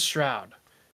John Stroud.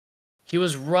 He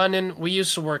was running. We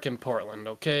used to work in Portland,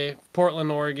 okay?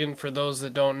 Portland, Oregon, for those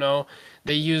that don't know.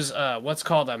 They use what's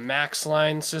called a max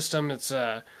line system. It's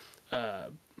like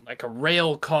a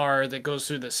rail car that goes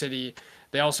through the city.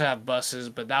 They also have buses,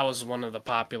 but that was one of the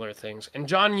popular things. And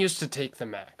John used to take the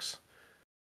max.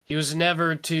 He was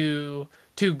never too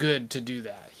good to do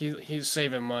that. He's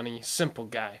saving money. Simple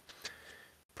guy.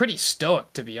 Pretty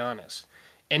stoic, to be honest.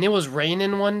 And it was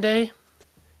raining one day,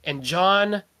 and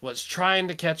John was trying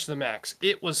to catch the max.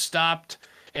 It was stopped,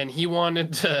 and he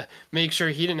wanted to make sure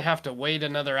he didn't have to wait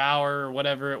another hour or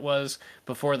whatever it was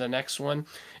before the next one.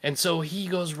 And so he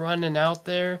goes running out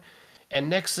there, and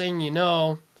next thing you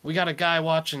know, we got a guy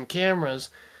watching cameras,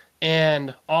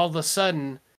 and all of a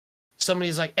sudden,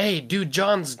 somebody's like, "Hey, dude,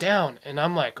 John's down." And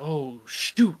I'm like, "Oh,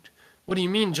 shoot. What do you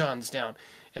mean John's down?"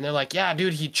 And they're like, "Yeah,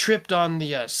 dude, he tripped on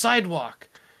the sidewalk."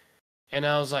 And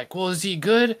I was like, "Well, is he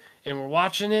good?" And we're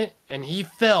watching it, and he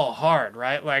fell hard,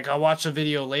 right? Like, I watched a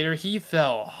video later, he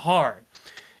fell hard.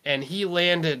 And he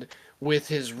landed with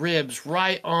his ribs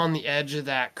right on the edge of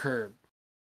that curb.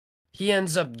 He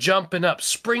ends up jumping up,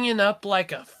 springing up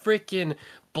like a freaking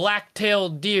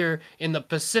black-tailed deer in the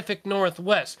Pacific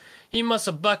Northwest. He must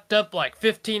have bucked up like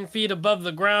 15 feet above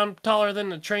the ground, taller than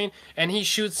the train, and he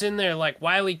shoots in there like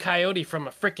Wile E. Coyote from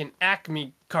a freaking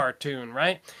Acme cartoon,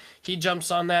 right? He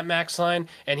jumps on that max line,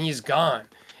 and he's gone.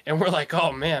 And we're like,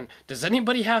 "Oh man, does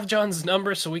anybody have John's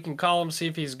number so we can call him, see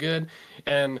if he's good?"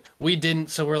 And we didn't,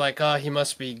 so we're like, "Oh, he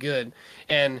must be good."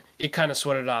 And it kind of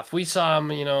sweated off. We saw him,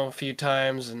 a few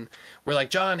times, and we're like,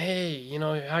 "John, hey,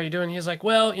 how you doing?" He's like,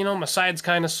 "Well, my side's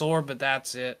kind of sore, but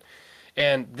that's it."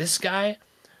 And this guy,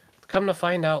 come to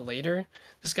find out later,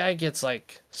 this guy gets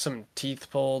like some teeth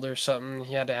pulled or something.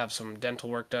 He had to have some dental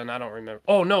work done. I don't remember.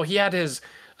 Oh no, he had his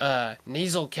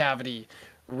nasal cavity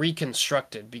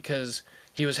reconstructed because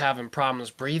he was having problems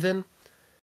breathing.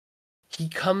 He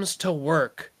comes to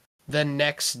work the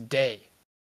next day.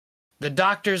 The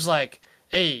doctor's like,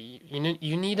 "Hey,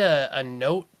 you need a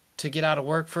note to get out of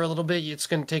work for a little bit. It's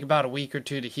going to take about a week or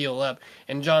two to heal up."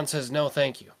 And John says, "No,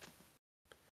 thank you."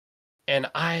 And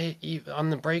on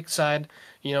the break side,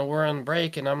 we're on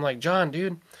break, and I'm like, "John,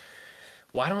 dude,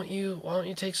 why don't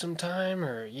you take some time,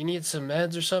 or you need some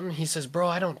meds or something?" He says, "Bro,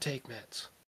 I don't take meds."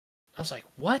 I was like,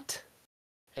 "What?"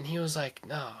 And he was like,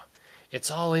 "No, it's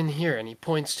all in here." And he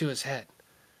points to his head.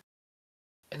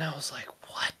 And I was like,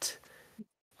 "What?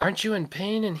 Aren't you in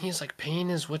pain?" And he's like, "Pain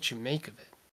is what you make of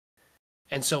it."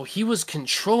 And so he was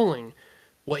controlling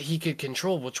what he could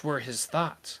control, which were his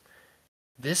thoughts.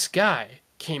 This guy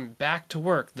came back to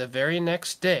work the very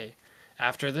next day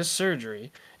after this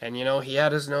surgery. And, he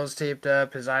had his nose taped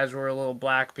up. His eyes were a little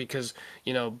black because,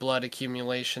 blood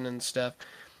accumulation and stuff.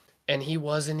 And he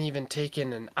wasn't even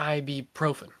taking an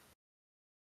ibuprofen.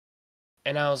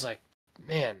 And I was like,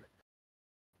 man,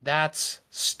 that's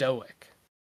stoic,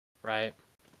 right?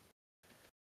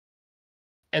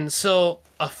 And so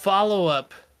a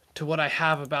follow-up to what I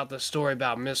have about the story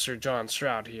about Mr. John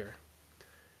Stroud here.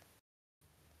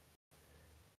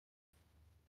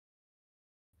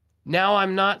 Now,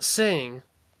 I'm not saying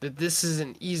that this is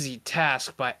an easy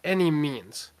task by any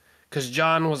means, because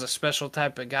John was a special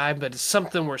type of guy, but it's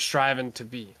something we're striving to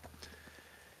be.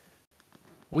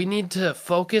 We need to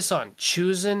focus on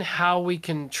choosing how we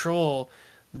control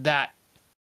that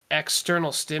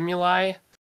external stimuli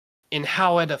and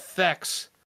how it affects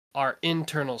our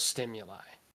internal stimuli.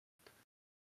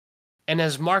 And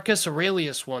as Marcus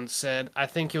Aurelius once said, I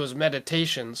think it was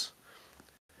Meditations,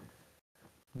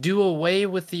 "Do away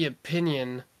with the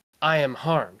opinion, I am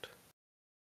harmed,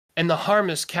 and the harm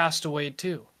is cast away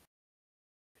too.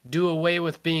 Do away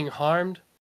with being harmed,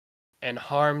 and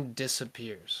harm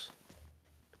disappears."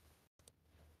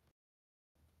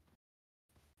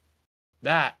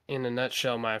 That, in a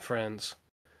nutshell, my friends,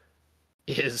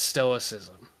 is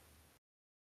Stoicism.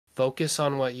 Focus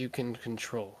on what you can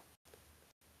control.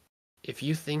 If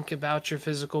you think about your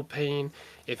physical pain,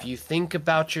 if you think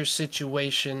about your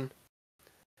situation,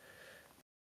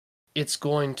 it's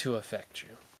going to affect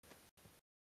you.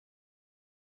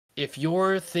 If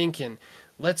you're thinking,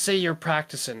 let's say you're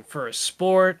practicing for a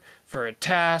sport, for a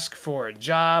task, for a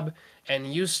job,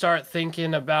 and you start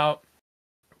thinking about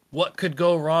what could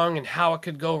go wrong and how it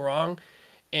could go wrong,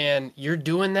 and you're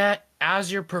doing that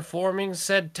as you're performing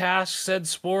said task, said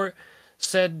sport,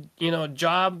 said,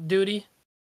 job duty,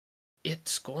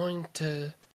 it's going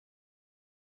to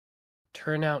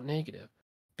turn out negative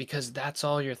because that's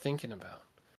all you're thinking about.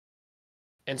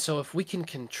 And so if we can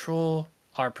control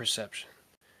our perception,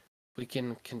 we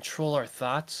can control our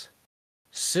thoughts,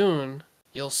 soon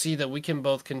you'll see that we can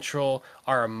both control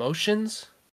our emotions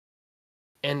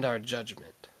and our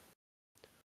judgment.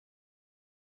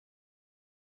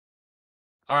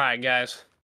 All right, guys.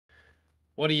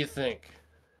 What do you think?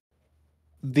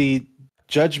 The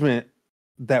judgment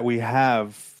that we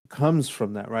have comes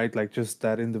from that, right? Like just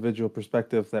that individual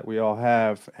perspective that we all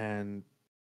have, and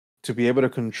to be able to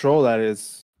control that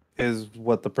is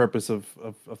what the purpose of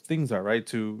things are, right?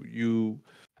 To you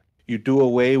do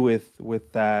away with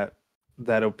that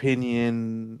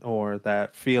opinion or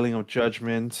that feeling of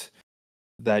judgment,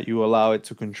 that you allow it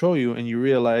to control you, and you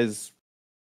realize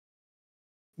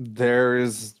there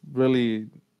is really,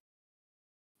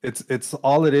 it's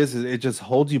all it is it just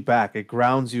holds you back, it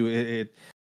grounds you,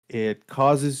 it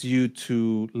causes you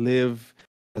to live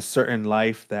a certain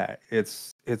life that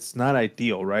it's not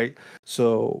ideal, right?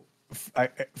 So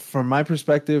from my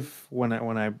perspective, when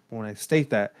I state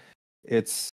that,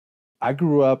 it's, I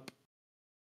grew up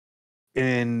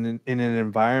in an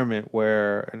environment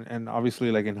where, and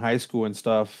obviously like in high school and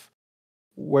stuff,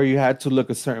 where you had to look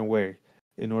a certain way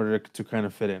in order to kind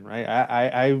of fit in, right?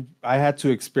 I had to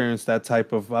experience that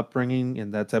type of upbringing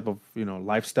and that type of,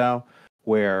 lifestyle,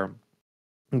 where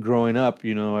growing up,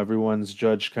 everyone's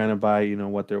judged kind of by,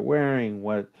 what they're wearing,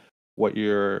 what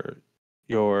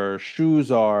your shoes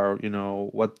are,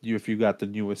 if you got the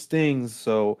newest things.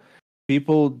 So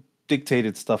people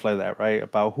dictated stuff like that, right?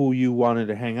 About who you wanted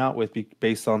to hang out with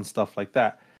based on stuff like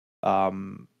that.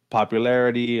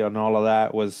 Popularity and all of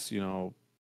that was,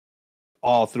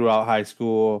 all throughout high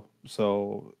school.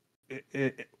 So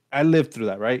I lived through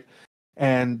that, right?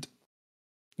 And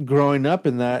growing up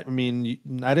in that, I mean,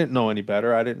 I didn't know any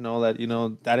better. I didn't know that,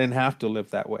 I didn't have to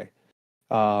live that way.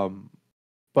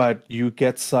 But you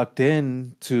get sucked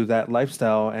in to that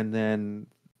lifestyle, and then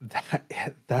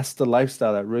that's the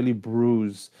lifestyle that really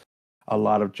brews a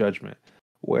lot of judgment,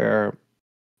 where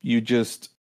you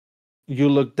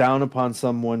look down upon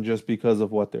someone just because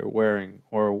of what they're wearing,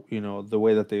 or the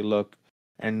way that they look,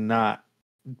 and not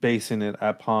basing it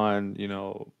upon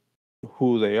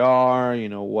who they are,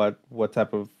 what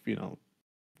type of,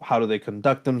 how do they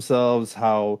conduct themselves,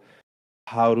 how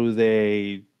do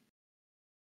they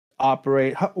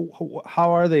operate,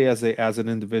 how are they as an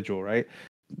individual, right?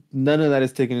 None of that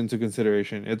is taken into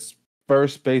consideration. It's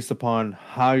first based upon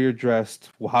how you're dressed,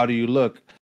 how do you look,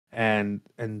 and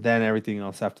then everything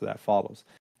else after that follows.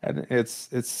 And it's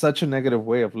such a negative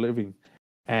way of living.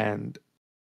 And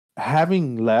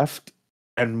having left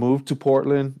and moved to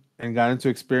Portland and gotten to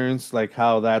experience like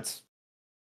how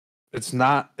it's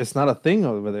not a thing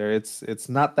over there. It's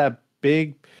not that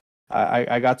big.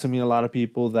 I got to meet a lot of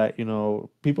people that,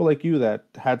 people like you that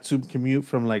had to commute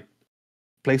from like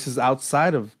places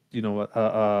outside of,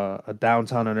 a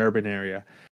downtown and urban area,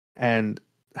 and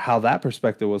how that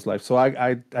perspective was like. So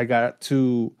I got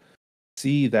to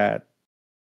see that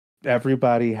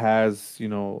everybody has, a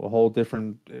whole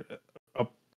different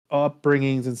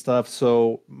upbringings and stuff.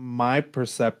 So my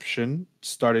perception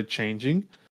started changing,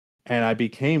 and I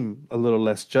became a little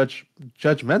less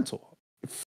judgmental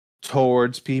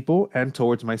towards people and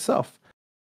towards myself.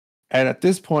 And at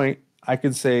this point, I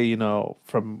can say,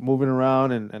 from moving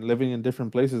around and living in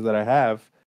different places that I have,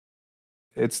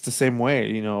 it's the same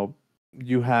way.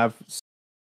 You have,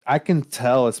 I can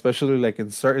tell, especially like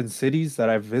in certain cities that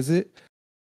I visit,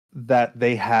 that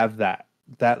they have that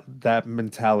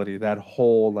mentality, that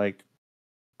whole like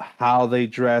how they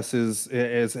dress is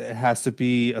it has to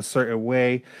be a certain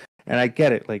way. And I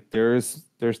get it. Like there's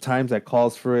times that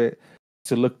calls for it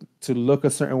to look a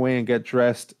certain way and get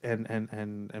dressed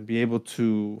and be able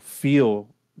to feel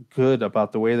good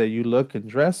about the way that you look and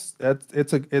dress.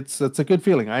 It's a good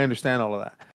feeling. I understand all of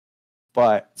that.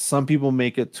 But some people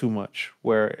make it too much,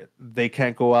 where they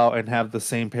can't go out and have the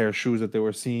same pair of shoes that they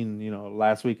were seeing,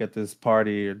 last week at this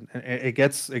party. And it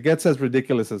gets as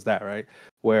ridiculous as that, right?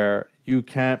 Where you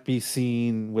can't be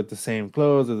seen with the same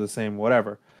clothes or the same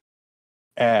whatever.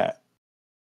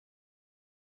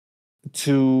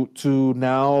 To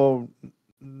now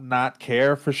not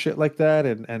care for shit like that,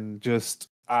 and just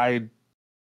I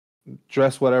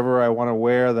dress whatever I want to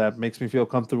wear that makes me feel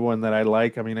comfortable and that I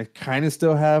like. I mean, I kind of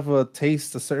still have a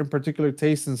certain particular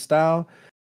taste and style,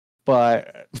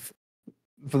 but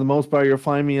for the most part, you'll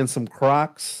find me in some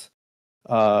Crocs,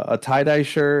 a tie-dye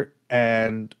shirt,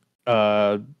 and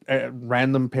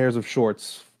random pairs of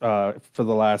shorts for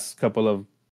the last couple of,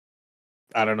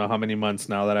 I don't know how many months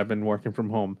now that I've been working from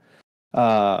home.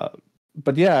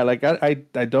 But yeah, like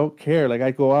I don't care. Like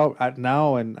I go out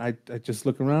now and I just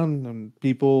look around, and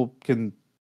people can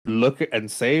look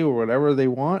and say whatever they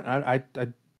want. I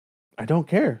don't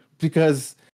care,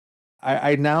 because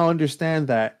I now understand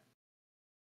that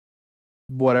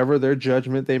whatever their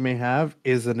judgment they may have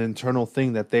is an internal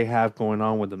thing that they have going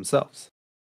on with themselves.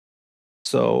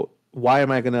 So why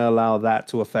am I going to allow that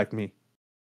to affect me?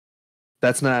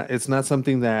 it's not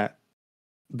something that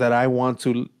I want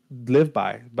to live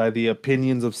by the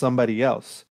opinions of somebody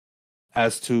else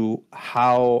as to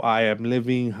how I am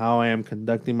living, how I am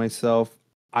conducting myself.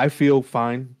 I feel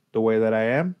fine the way that I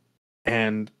am,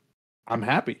 and I'm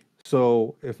happy.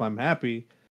 So if I'm happy,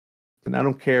 then I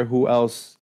don't care who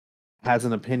else has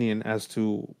an opinion as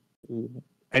to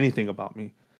anything about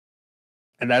me.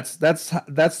 And that's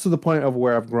to the point of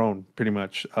where I've grown, pretty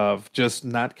much, of just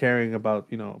not caring about,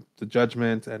 you know, the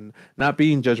judgment and not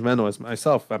being judgmental as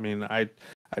myself. I mean, I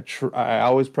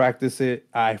always practice it.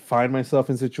 I find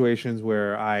myself in situations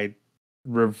where I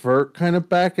revert kind of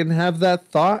back and have that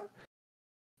thought,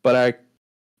 but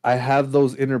I have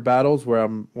those inner battles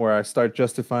where I start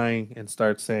justifying and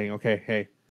start saying, okay, hey,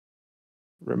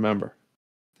 remember,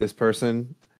 this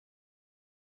person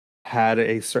had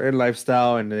a certain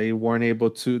lifestyle and they weren't able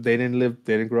to, they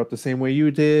didn't grow up the same way you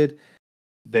did.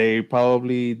 They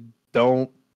probably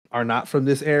are not from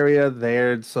this area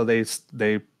there, so they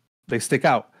stick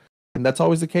out. And that's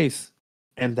always the case.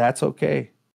 And that's okay.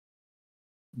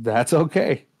 That's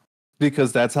okay.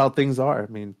 Because that's how things are. I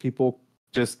mean, people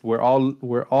just we're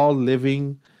all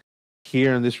living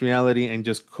here in this reality and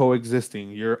just coexisting.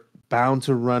 You're bound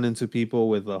to run into people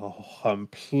with a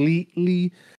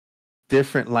completely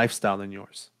different lifestyle than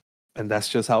yours. And that's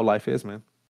just how life is, man.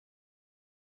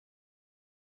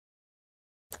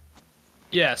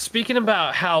 Yeah, speaking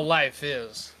about how life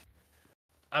is,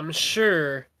 I'm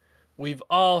sure we've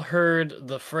all heard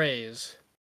the phrase,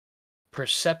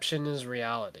 perception is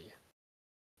reality.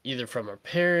 Either from our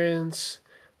parents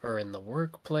or in the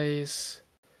workplace,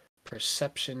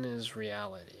 perception is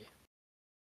reality.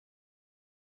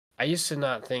 I used to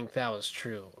not think that was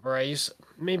true. Or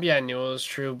maybe I knew it was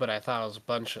true, but I thought it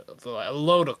was a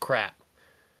load of crap.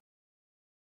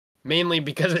 Mainly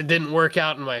because it didn't work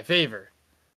out in my favor,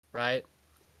 right?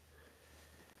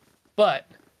 But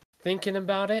thinking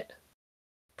about it,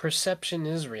 perception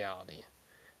is reality.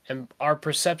 And our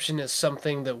perception is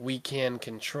something that we can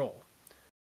control.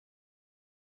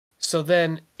 So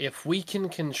then, if we can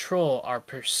control our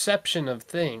perception of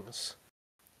things,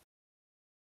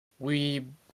 we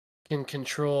can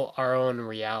control our own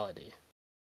reality.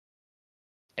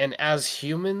 And as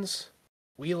humans,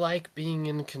 we like being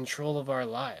in control of our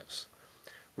lives.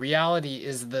 Reality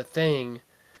is the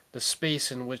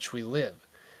space in which we live.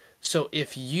 So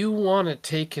if you want to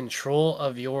take control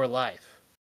of your life,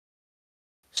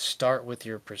 start with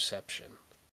your perception.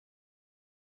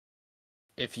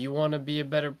 If you want to be a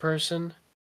better person,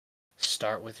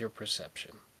 start with your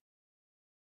perception.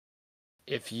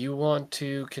 If you want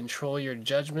to control your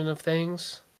judgment of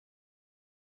things,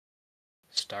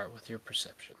 start with your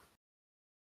perception.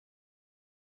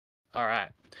 All right.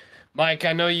 Mike,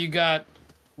 I know you got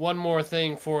one more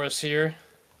thing for us here.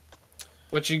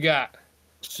 What you got?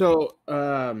 So,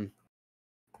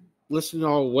 listen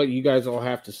to what you guys all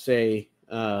have to say.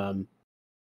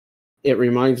 It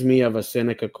reminds me of a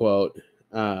Seneca quote.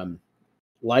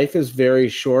 Life is very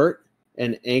short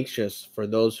and anxious for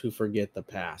those who forget the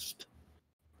past,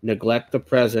 neglect the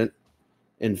present,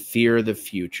 and fear the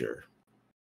future.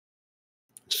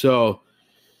 So,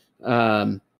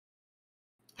 how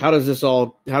does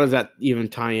that even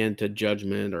tie into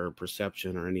judgment or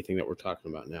perception or anything that we're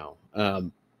talking about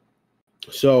now?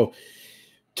 So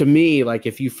to me, like,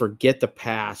 if you forget the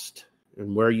past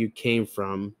and where you came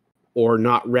from, or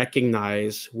not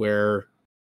recognize where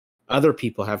other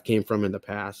people have came from in the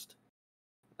past,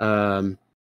 and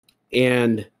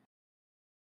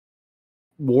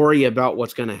worry about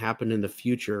what's going to happen in the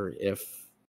future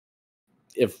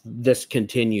if this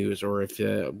continues, or if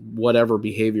whatever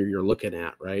behavior you're looking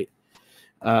at, right?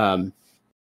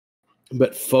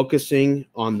 But focusing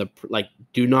on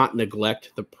do not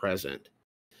neglect the present.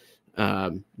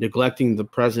 Neglecting the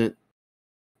present,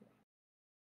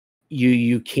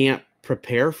 you can't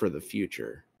prepare for the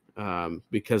future,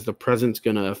 because the present's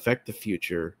going to affect the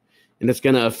future, and it's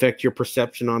going to affect your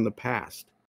perception on the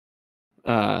past.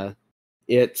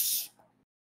 It's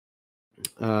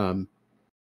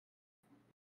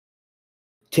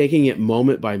taking it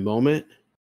moment by moment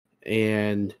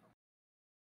and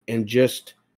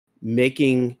just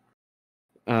making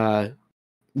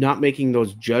not making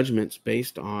those judgments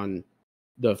based on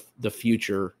the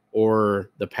future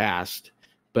or the past,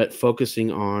 but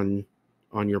focusing on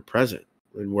your present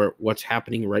and what's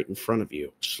happening right in front of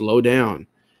you. Slow down,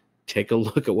 take a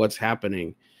look at what's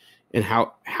happening, and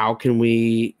how can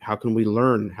we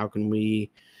learn, how can we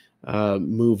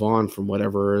move on from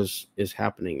whatever is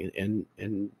happening,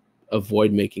 and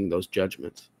avoid making those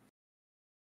judgments.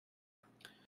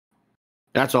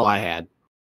 That's all I had.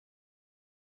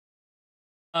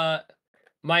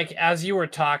 Mike, as you were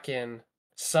talking,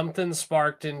 something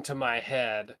sparked into my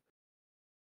head.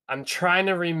 I'm trying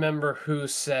to remember who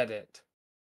said it.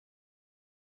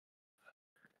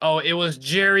 Oh, it was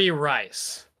Jerry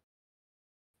Rice.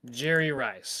 Jerry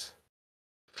Rice.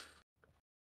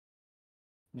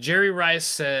 Jerry Rice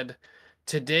said,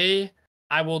 "Today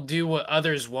I will do what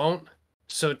others won't,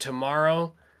 so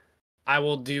tomorrow I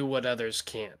will do what others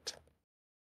can't."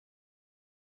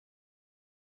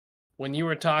 When you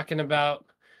were talking about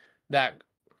that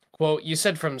quote, you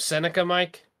said from Seneca,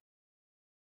 Mike?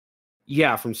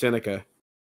 Yeah, from Seneca.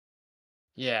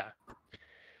 Yeah.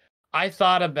 I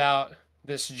thought about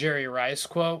this Jerry Rice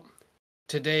quote.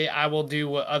 Today I will do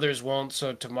what others won't,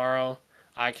 so tomorrow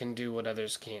I can do what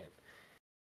others can't.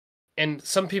 And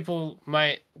some people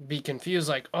might be confused,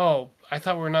 like, oh, I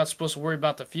thought we're not supposed to worry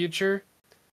about the future.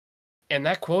 And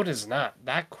that quote is not.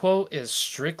 That quote is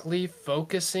strictly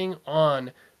focusing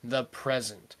on the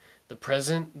present. The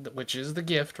present, which is the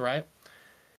gift, right?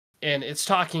 And it's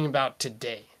talking about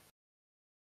today.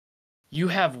 You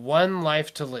have one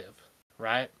life to live,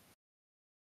 right?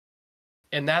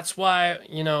 And that's why,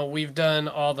 we've done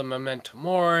all the memento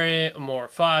mori, amor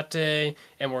fati,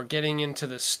 and we're getting into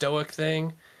the Stoic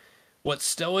thing. What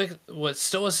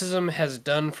Stoicism has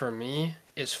done for me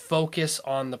is focus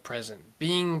on the present,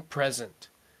 being present,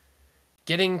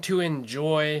 getting to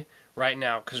enjoy right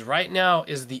now, because right now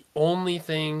is the only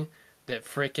thing that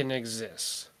frickin'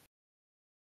 exists.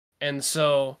 And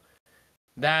so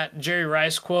that Jerry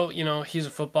Rice quote, he's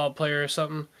a football player or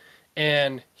something,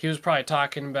 and he was probably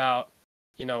talking about,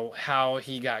 how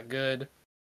he got good,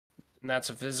 and that's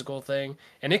a physical thing.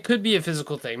 And it could be a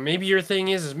physical thing. Maybe your thing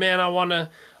is man, I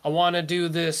wanna do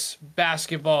this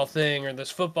basketball thing or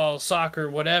this football, soccer,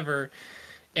 whatever,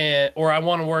 or I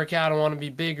want to work out, I want to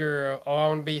be bigger, or I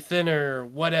want to be thinner,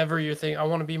 whatever your thing, I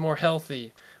want to be more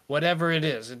healthy, whatever it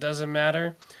is, it doesn't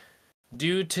matter.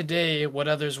 Do today what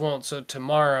others won't, so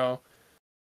tomorrow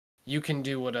you can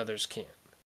do what others can't.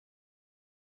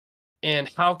 And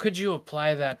how could you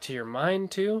apply that to your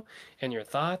mind too, and your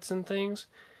thoughts and things?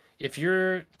 If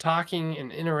you're talking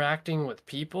and interacting with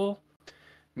people,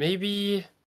 maybe,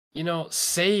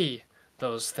 say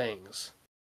those things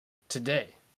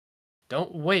today.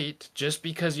 Don't wait just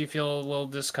because you feel a little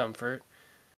discomfort.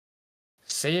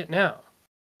 Say it now.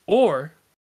 Or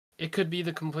it could be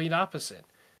the complete opposite.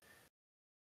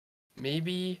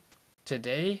 Maybe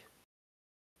today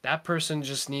that person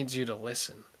just needs you to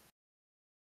listen.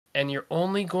 And you're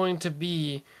only going to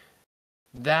be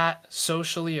that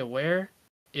socially aware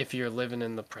if you're living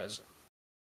in the present.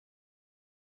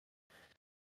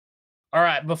 All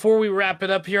right, before we wrap it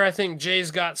up here, I think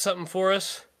Jay's got something for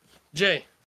us. Jay,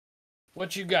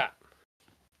 what you got?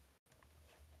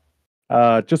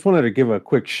 Just wanted to give a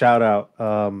quick shout out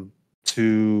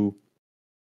to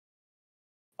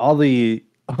all the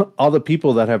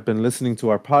people that have been listening to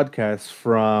our podcast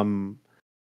from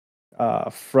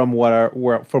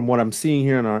what I'm seeing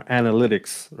here in our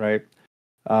analytics, right?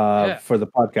 For the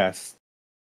podcast.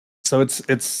 So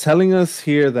it's telling us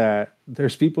here that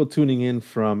there's people tuning in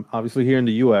from obviously here in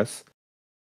the US.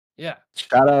 Yeah.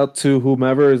 Shout out to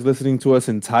whomever is listening to us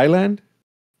in Thailand,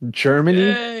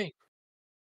 Germany,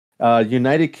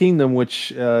 United Kingdom,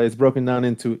 which is broken down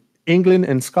into England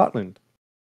and Scotland.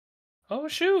 Oh,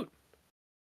 shoot.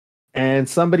 And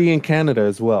somebody in Canada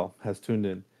as well has tuned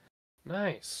in.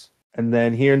 Nice. And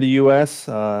then here in the US,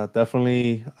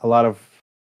 definitely a lot of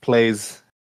plays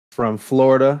from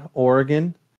Florida,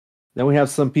 Oregon. Then we have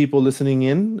some people listening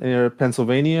in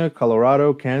Pennsylvania,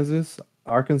 Colorado, Kansas,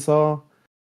 Arkansas,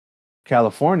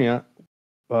 California,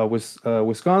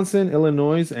 Wisconsin,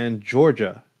 Illinois, and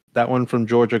Georgia. That one from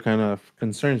Georgia kind of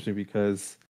concerns me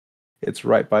because it's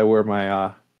right by where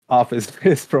my office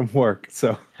is from work.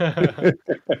 So, so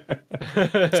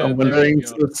I'm wondering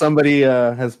if somebody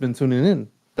has been tuning in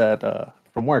that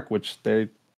from work, which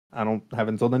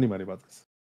haven't told anybody about this.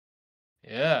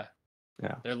 Yeah.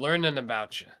 Yeah. They're learning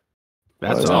about you.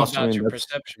 That's all awesome. about your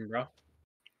perception, bro.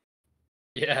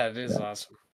 Yeah, it is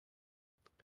awesome.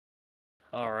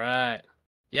 All right.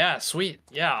 Yeah, sweet.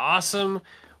 Yeah, awesome.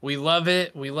 We love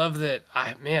it. We love that.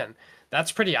 Man,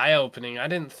 that's pretty eye-opening. I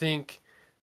didn't think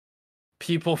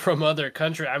people from other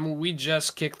countries, we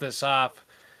just kicked this off,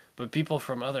 but people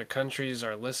from other countries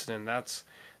are listening. That's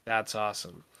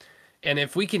awesome. And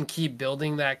if we can keep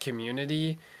building that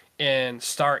community and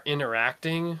start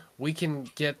interacting, we can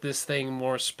get this thing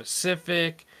more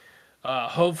specific.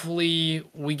 Hopefully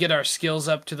we get our skills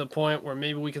up to the point where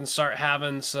maybe we can start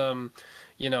having some,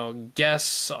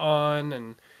 guests on,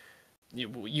 and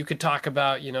you could talk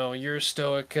about, your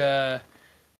Stoic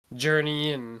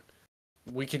journey, and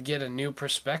we could get a new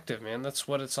perspective, man. That's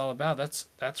what it's all about. That's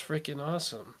freaking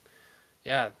awesome.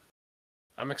 Yeah,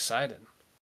 I'm excited.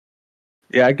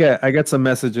 Yeah, I get some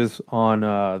messages on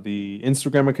the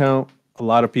Instagram account. A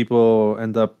lot of people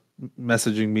end up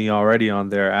messaging me already on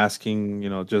there asking,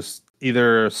 just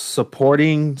either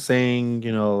supporting, saying,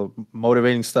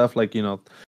 motivating stuff like,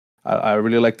 I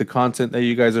really like the content that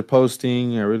you guys are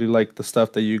posting. I really like the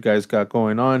stuff that you guys got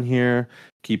going on here.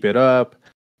 Keep it up.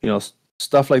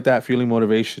 Stuff like that, feeling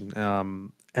motivation.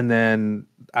 And then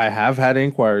I have had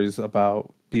inquiries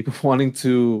about people wanting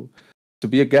to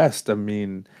be a guest. I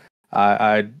mean,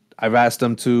 I've asked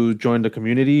them to join the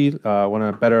community. I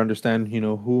want to better understand,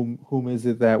 whom is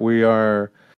it that we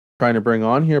are trying to bring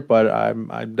on here. But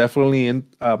I'm definitely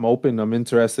I'm open. I'm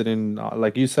interested in,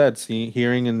 like you said, seeing,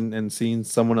 hearing, and seeing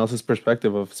someone else's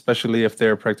perspective of, especially if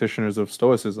they're practitioners of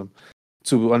Stoicism,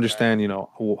 to understand,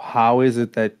 how is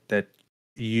it that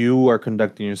you are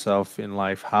conducting yourself in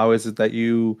life? How is it that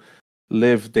you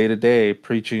live day to day,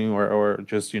 preaching or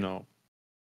just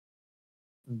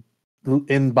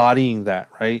embodying that,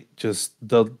 right? Just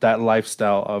that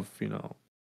lifestyle of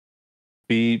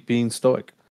being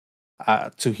stoic.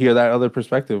 To hear that other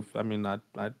perspective, I mean, I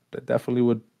definitely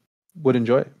would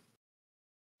enjoy it.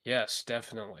 Yes,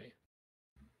 definitely.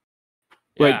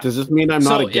 Wait, Yeah. does this mean I'm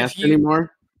not So a if guest you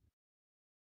anymore?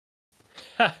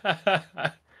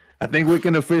 I think we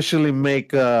can officially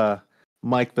make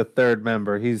Mike the third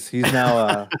member. He's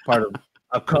now part of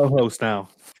a co-host now.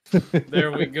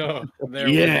 There we go. There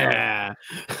we go. Yeah.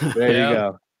 There you Yep.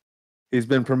 go. He's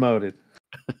been promoted.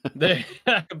 They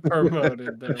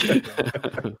promoted. There we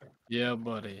go. Yeah,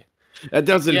 buddy. That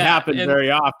doesn't Yeah, happen and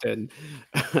very often.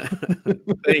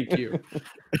 Thank you.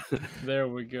 there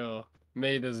we go.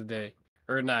 Made his day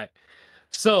or night.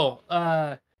 So,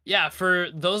 yeah, for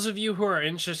those of you who are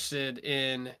interested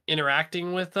in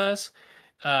interacting with us,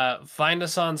 find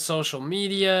us on social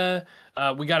media.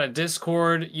 We got a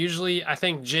Discord. Usually, I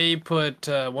think Jay put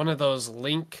one of those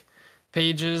link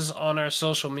pages on our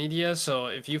social media. So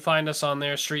if you find us on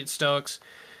there, Street Stoics,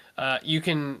 you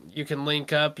can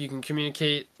link up. You can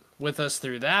communicate with us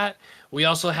through that. We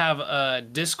also have a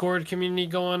Discord community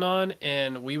going on,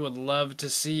 and we would love to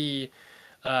see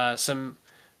some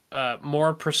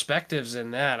more perspectives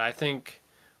in that. I think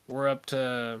we're up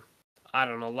to, I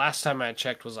don't know, last time I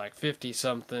checked was like 50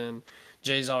 something.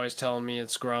 Jay's always telling me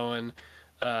it's growing.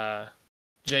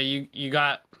 Jay, you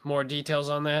got more details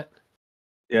on that?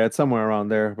 Yeah, it's somewhere around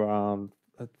there,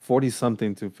 40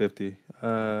 something to 50.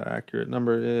 Accurate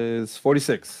number is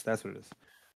 46. That's what it is.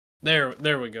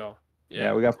 There we go.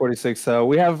 Yeah, we got 46. So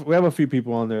we have a few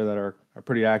people on there that are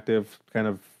pretty active. Kind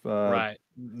of Right.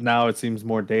 now it seems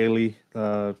more daily.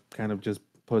 Kind of just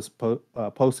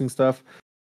posting stuff.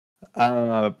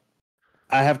 I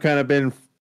have kind of been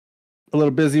a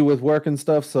little busy with work and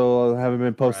stuff, so I haven't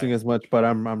been posting Right. as much. But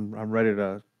I'm ready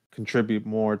to contribute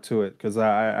more to it because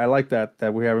I like that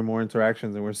we're having more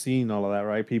interactions and we're seeing all of that.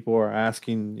 Right, people are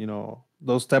asking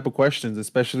those type of questions,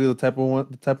 especially the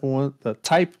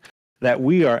type that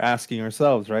we are asking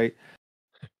ourselves. Right,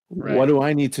 what Right. do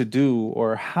I need to do,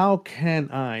 or how can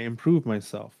I improve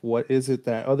myself? What is it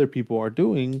that other people are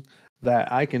doing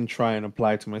that I can try and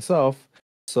apply to myself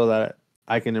so that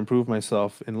I can improve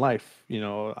myself in life?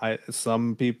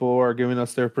 Some people are giving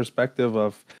us their perspective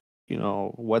of,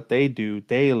 what they do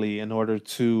daily in order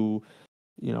to,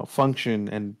 function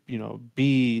and,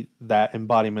 be that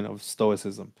embodiment of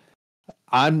stoicism.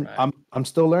 I'm Right. I'm I'm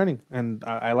still learning, and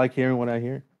I like hearing what I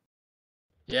hear.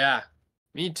 Yeah,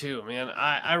 me too, man.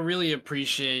 I really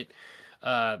appreciate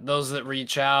those that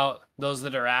reach out, those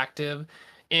that are active.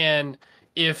 And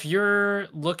if you're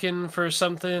looking for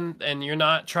something and you're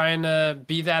not trying to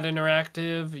be that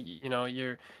interactive,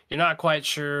 you're not quite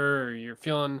sure, or you're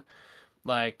feeling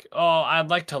like, oh, I'd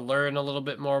like to learn a little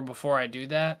bit more before I do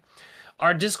that.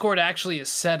 Our Discord actually is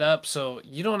set up so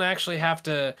you don't actually have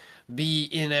to be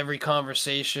in every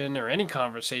conversation or any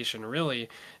conversation really.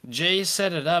 Jay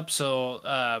set it up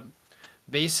so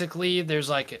basically there's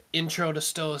like an intro to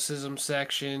stoicism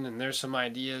section, and there's some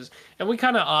ideas, and we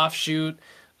kind of offshoot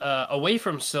away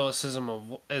from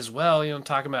stoicism as well,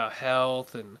 talking about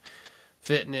health and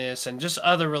fitness and just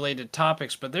other related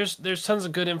topics. But there's tons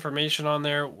of good information on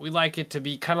there. We like it to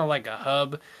be kind of like a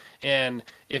hub, and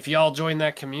if y'all join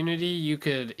that community, you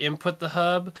could input the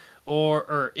hub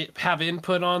or have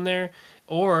input on there,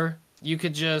 or you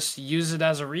could just use it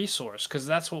as a resource, because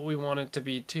that's what we want it to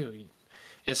be too.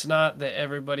 It's not that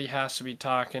everybody has to be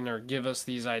talking or give us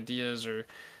these ideas or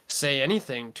say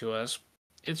anything to us.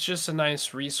 It's just a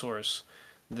nice resource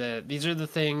that these are the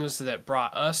things that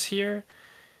brought us here.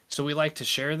 So we like to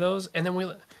share those. And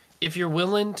then if you're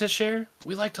willing to share,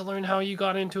 we like to learn how you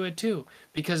got into it too,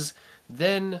 because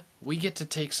then we get to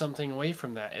take something away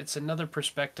from that. It's another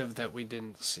perspective that we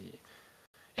didn't see,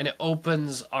 and it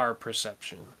opens our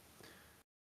perception.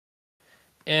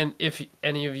 And if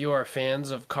any of you are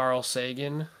fans of Carl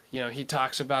Sagan, he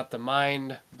talks about the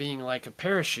mind being like a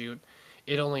parachute.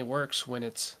 It only works when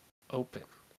it's open.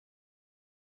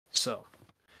 So,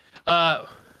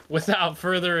 without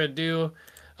further ado,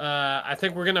 I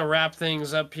think we're going to wrap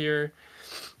things up here.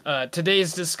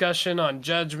 Today's discussion on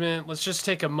judgment, let's just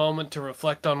take a moment to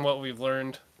reflect on what we've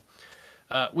learned.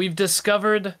 We've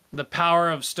discovered the power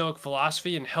of Stoic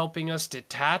philosophy in helping us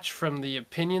detach from the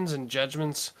opinions and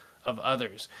judgments of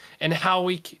others, and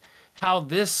how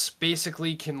this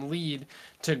basically can lead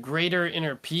to greater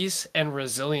inner peace and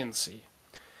resiliency.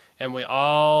 And we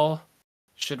all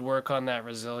should work on that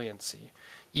resiliency.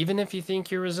 Even if you think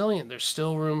you're resilient, there's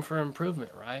still room for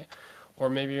improvement, right?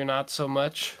 Or maybe you're not so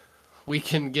much. We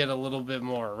can get a little bit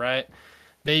more, right?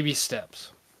 Baby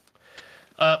steps.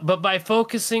 But by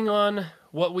focusing on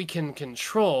what we can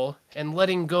control and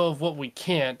letting go of what we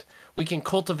can't, we can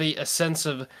cultivate a sense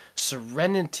of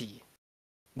serenity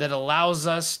that allows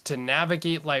us to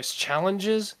navigate life's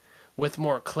challenges with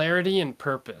more clarity and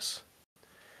purpose.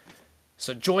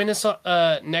 So join us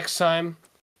next time,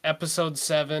 episode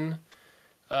 7,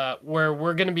 where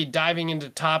we're going to be diving into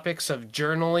topics of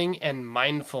journaling and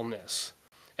mindfulness,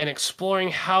 and exploring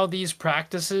how these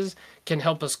practices can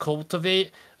help us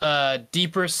cultivate a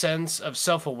deeper sense of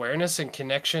self-awareness and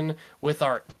connection with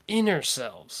our inner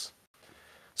selves.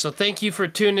 So thank you for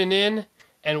tuning in,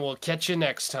 and we'll catch you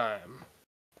next time.